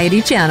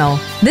Variety Channel.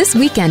 This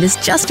weekend is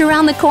just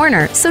around the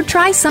corner, so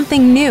try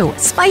something new,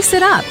 spice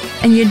it up,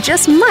 and you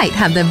just might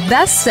have the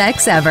best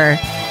sex ever.